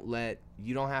 Self-sustain.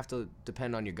 You don't have to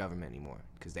depend on your government anymore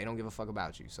because they don't give a fuck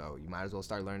about you. So you might as well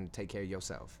start learning to take care of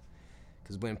yourself.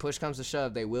 Because when push comes to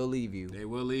shove, they will leave you. They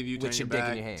will leave you, with your dick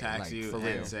in your hand, tax you, for and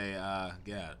real. say,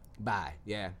 get out. Bye.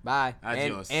 Yeah, bye.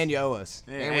 And you owe us.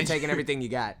 Yeah, and we're taking everything you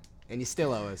got. And you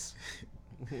still owe us.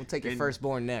 We'll take your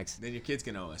firstborn next. Then your kids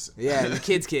can owe us. Yeah, your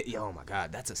kids can. Oh, my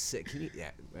God. That's a sick.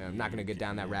 I'm not going to get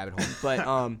down that rabbit hole.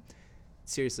 But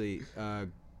seriously,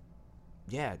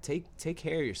 take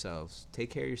care of yourselves.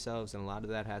 Take care of yourselves. And a lot of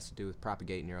that has to do with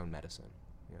propagating your own medicine.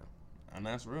 And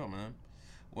that's real, man.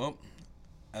 Well,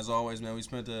 as always, man, we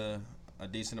spent a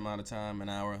decent amount of time, an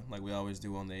hour, like we always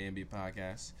do on the A&B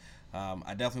podcast.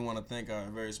 I definitely want to thank our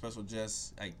very special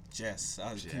Jess. I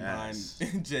was keep behind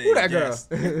Jay. Who that girl?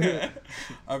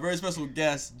 Our very special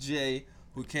guest, Jay,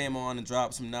 who came on and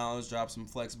dropped some knowledge, dropped some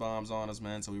flex bombs on us,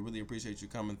 man. So we really appreciate you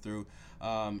coming through.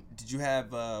 Did you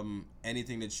have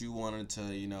anything that you wanted to,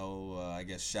 I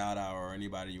guess, shout out, or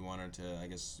anybody you wanted to, I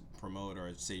guess, promote,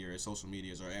 or say your social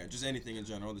medias, or just anything in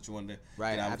general that you wanted to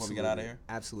get out before we get out of here?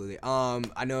 Absolutely.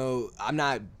 I know I'm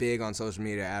not big on social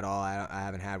media at all. I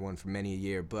haven't had one for many a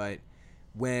year, but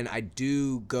when I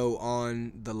do go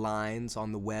on the lines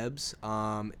on the webs,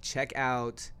 check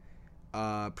out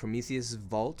Prometheus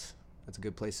Vault. That's a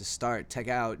good place to start. Check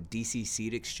out DC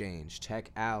Seed Exchange.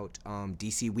 Check out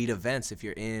DC Weed Events if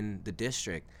you're in the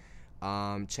district.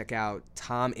 Check out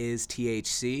Tom is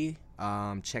THC.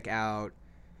 Check out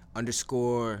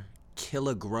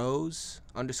 _Killagrows_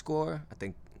 I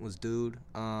think was dude.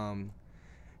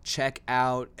 Check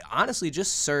out, honestly,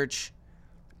 just search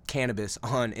cannabis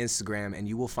on Instagram and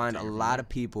you will find a lot of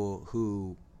people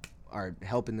who are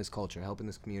helping this culture, helping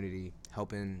this community,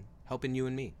 helping you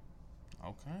and me.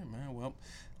 Okay, man. Well,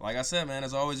 like I said, man,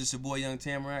 as always, it's your boy Young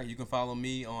Tamarack. You can follow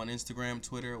me on Instagram,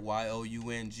 Twitter,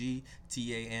 YOUNGTAMARCK.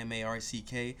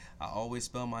 I always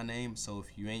spell my name, so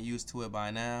if you ain't used to it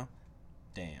by now,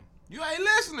 damn. You ain't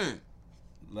listening.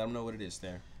 Let them know what it is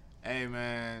there. Hey,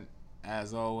 man,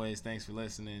 as always, thanks for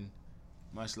listening.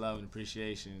 Much love and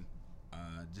appreciation.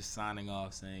 Just signing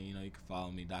off saying, you know, you can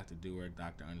follow me, Dr. Dowork,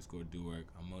 Dr._Dowork.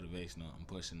 I'm motivational. I'm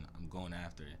pushing. I'm going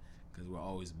after it because we're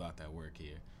always about that work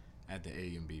here at the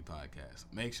A&B Podcast.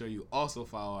 Make sure you also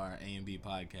follow our A&B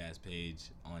Podcast page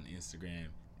on Instagram,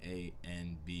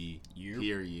 ANB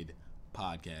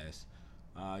Podcast.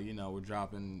 You know, we're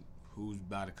dropping who's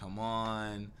about to come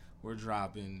on. We're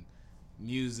dropping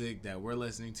music that we're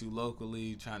listening to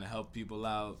locally, trying to help people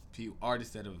out.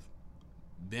 Artists that have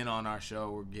been on our show,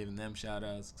 we're giving them shout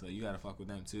outs, so you gotta fuck with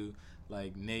them too.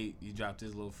 Like Nate, you dropped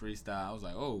his little freestyle. I was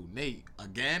like, oh, Nate,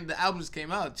 again? The album just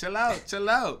came out. Chill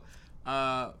out.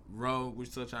 Ro, we're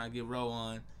still trying to get Ro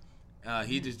on.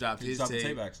 He just dropped his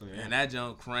tape actually, yeah. And that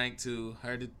junk cranked too.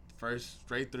 Heard it first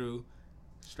straight through,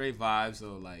 straight vibes.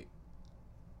 So like,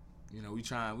 you know, we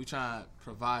try to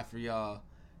provide for y'all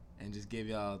and just give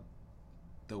y'all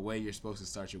the way you're supposed to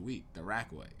start your week, the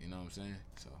rack way. You know what I'm saying?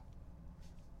 So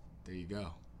there you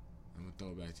go. I'm gonna throw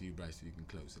it back to you, Bryce, so you can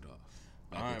close it off.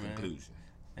 All right, conclusion.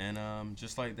 Man. And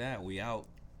just like that, we out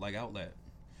like Outlet.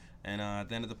 And at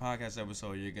the end of the podcast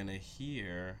episode, you're gonna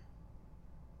hear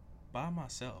 "By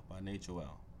Myself" by Nate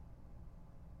Joel.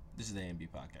 This is the A&B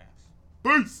Podcast.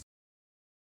 Peace.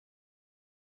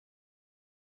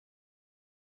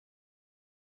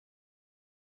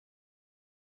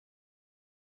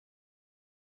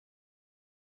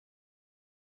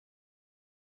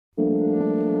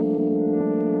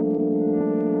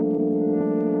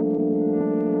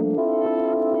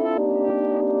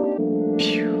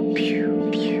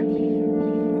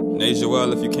 Nate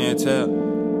Joel, if you can't tell,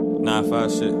 9-5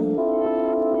 shit.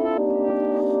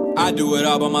 I do it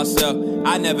all by myself.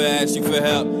 I never asked you for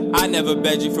help. I never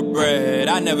begged you for bread.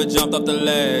 I never jumped off the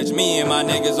ledge. Me and my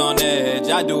niggas on edge.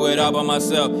 I do it all by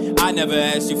myself. I never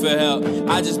asked you for help.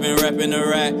 I just been repping the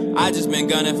rack. I just been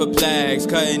gunning for plaques,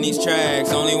 cutting these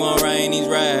tracks. Only one writing these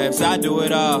raps. I do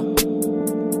it all.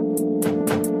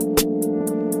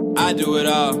 I do it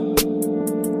all.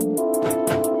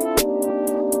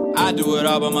 I do it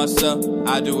all by myself.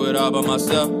 I do it all by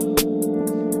myself.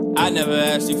 I never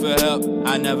asked you for help.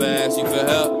 I never asked you for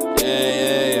help.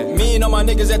 Yeah. Me and all my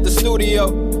niggas at the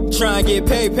studio, trying to get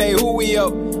paid, who we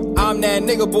owe. I'm that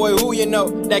nigga boy who you know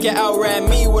that can out-rap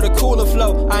me with a cooler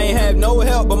flow. I ain't have no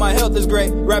help, but my health is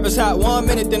great. Rappers hot 1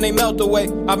 minute, then they melt away.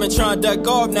 I've been trying to duck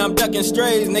off, now I'm ducking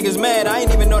strays. Niggas mad, I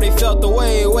ain't even know they felt the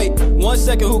way. Wait, 1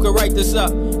 second, who could write this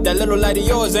up? That little light of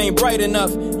yours ain't bright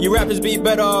enough. You rappers be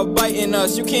better off biting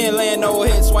us. You can't land no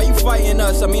hits, why you fighting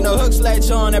us? I mean, the hooks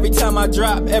latch on every time I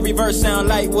drop. Every verse sound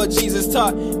like what Jesus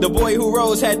taught. The boy who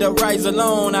rose had to rise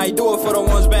alone. I do it for the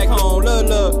ones back home.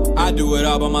 Look, I do it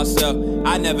all by myself.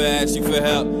 I never asked you for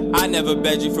help. I never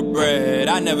begged you for bread.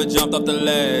 I never jumped off the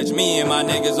ledge. Me and my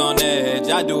niggas on edge.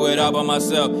 I do it all by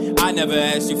myself. I never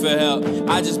asked you for help.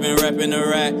 I just been repping the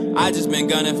rack. I just been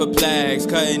gunning for plaques,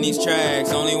 cutting these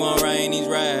tracks. Only one writing these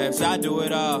raps. I do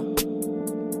it all.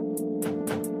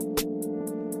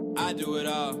 I do it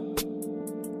all.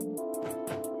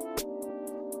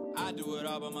 I do it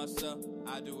all by myself.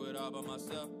 I do it all by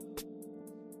myself.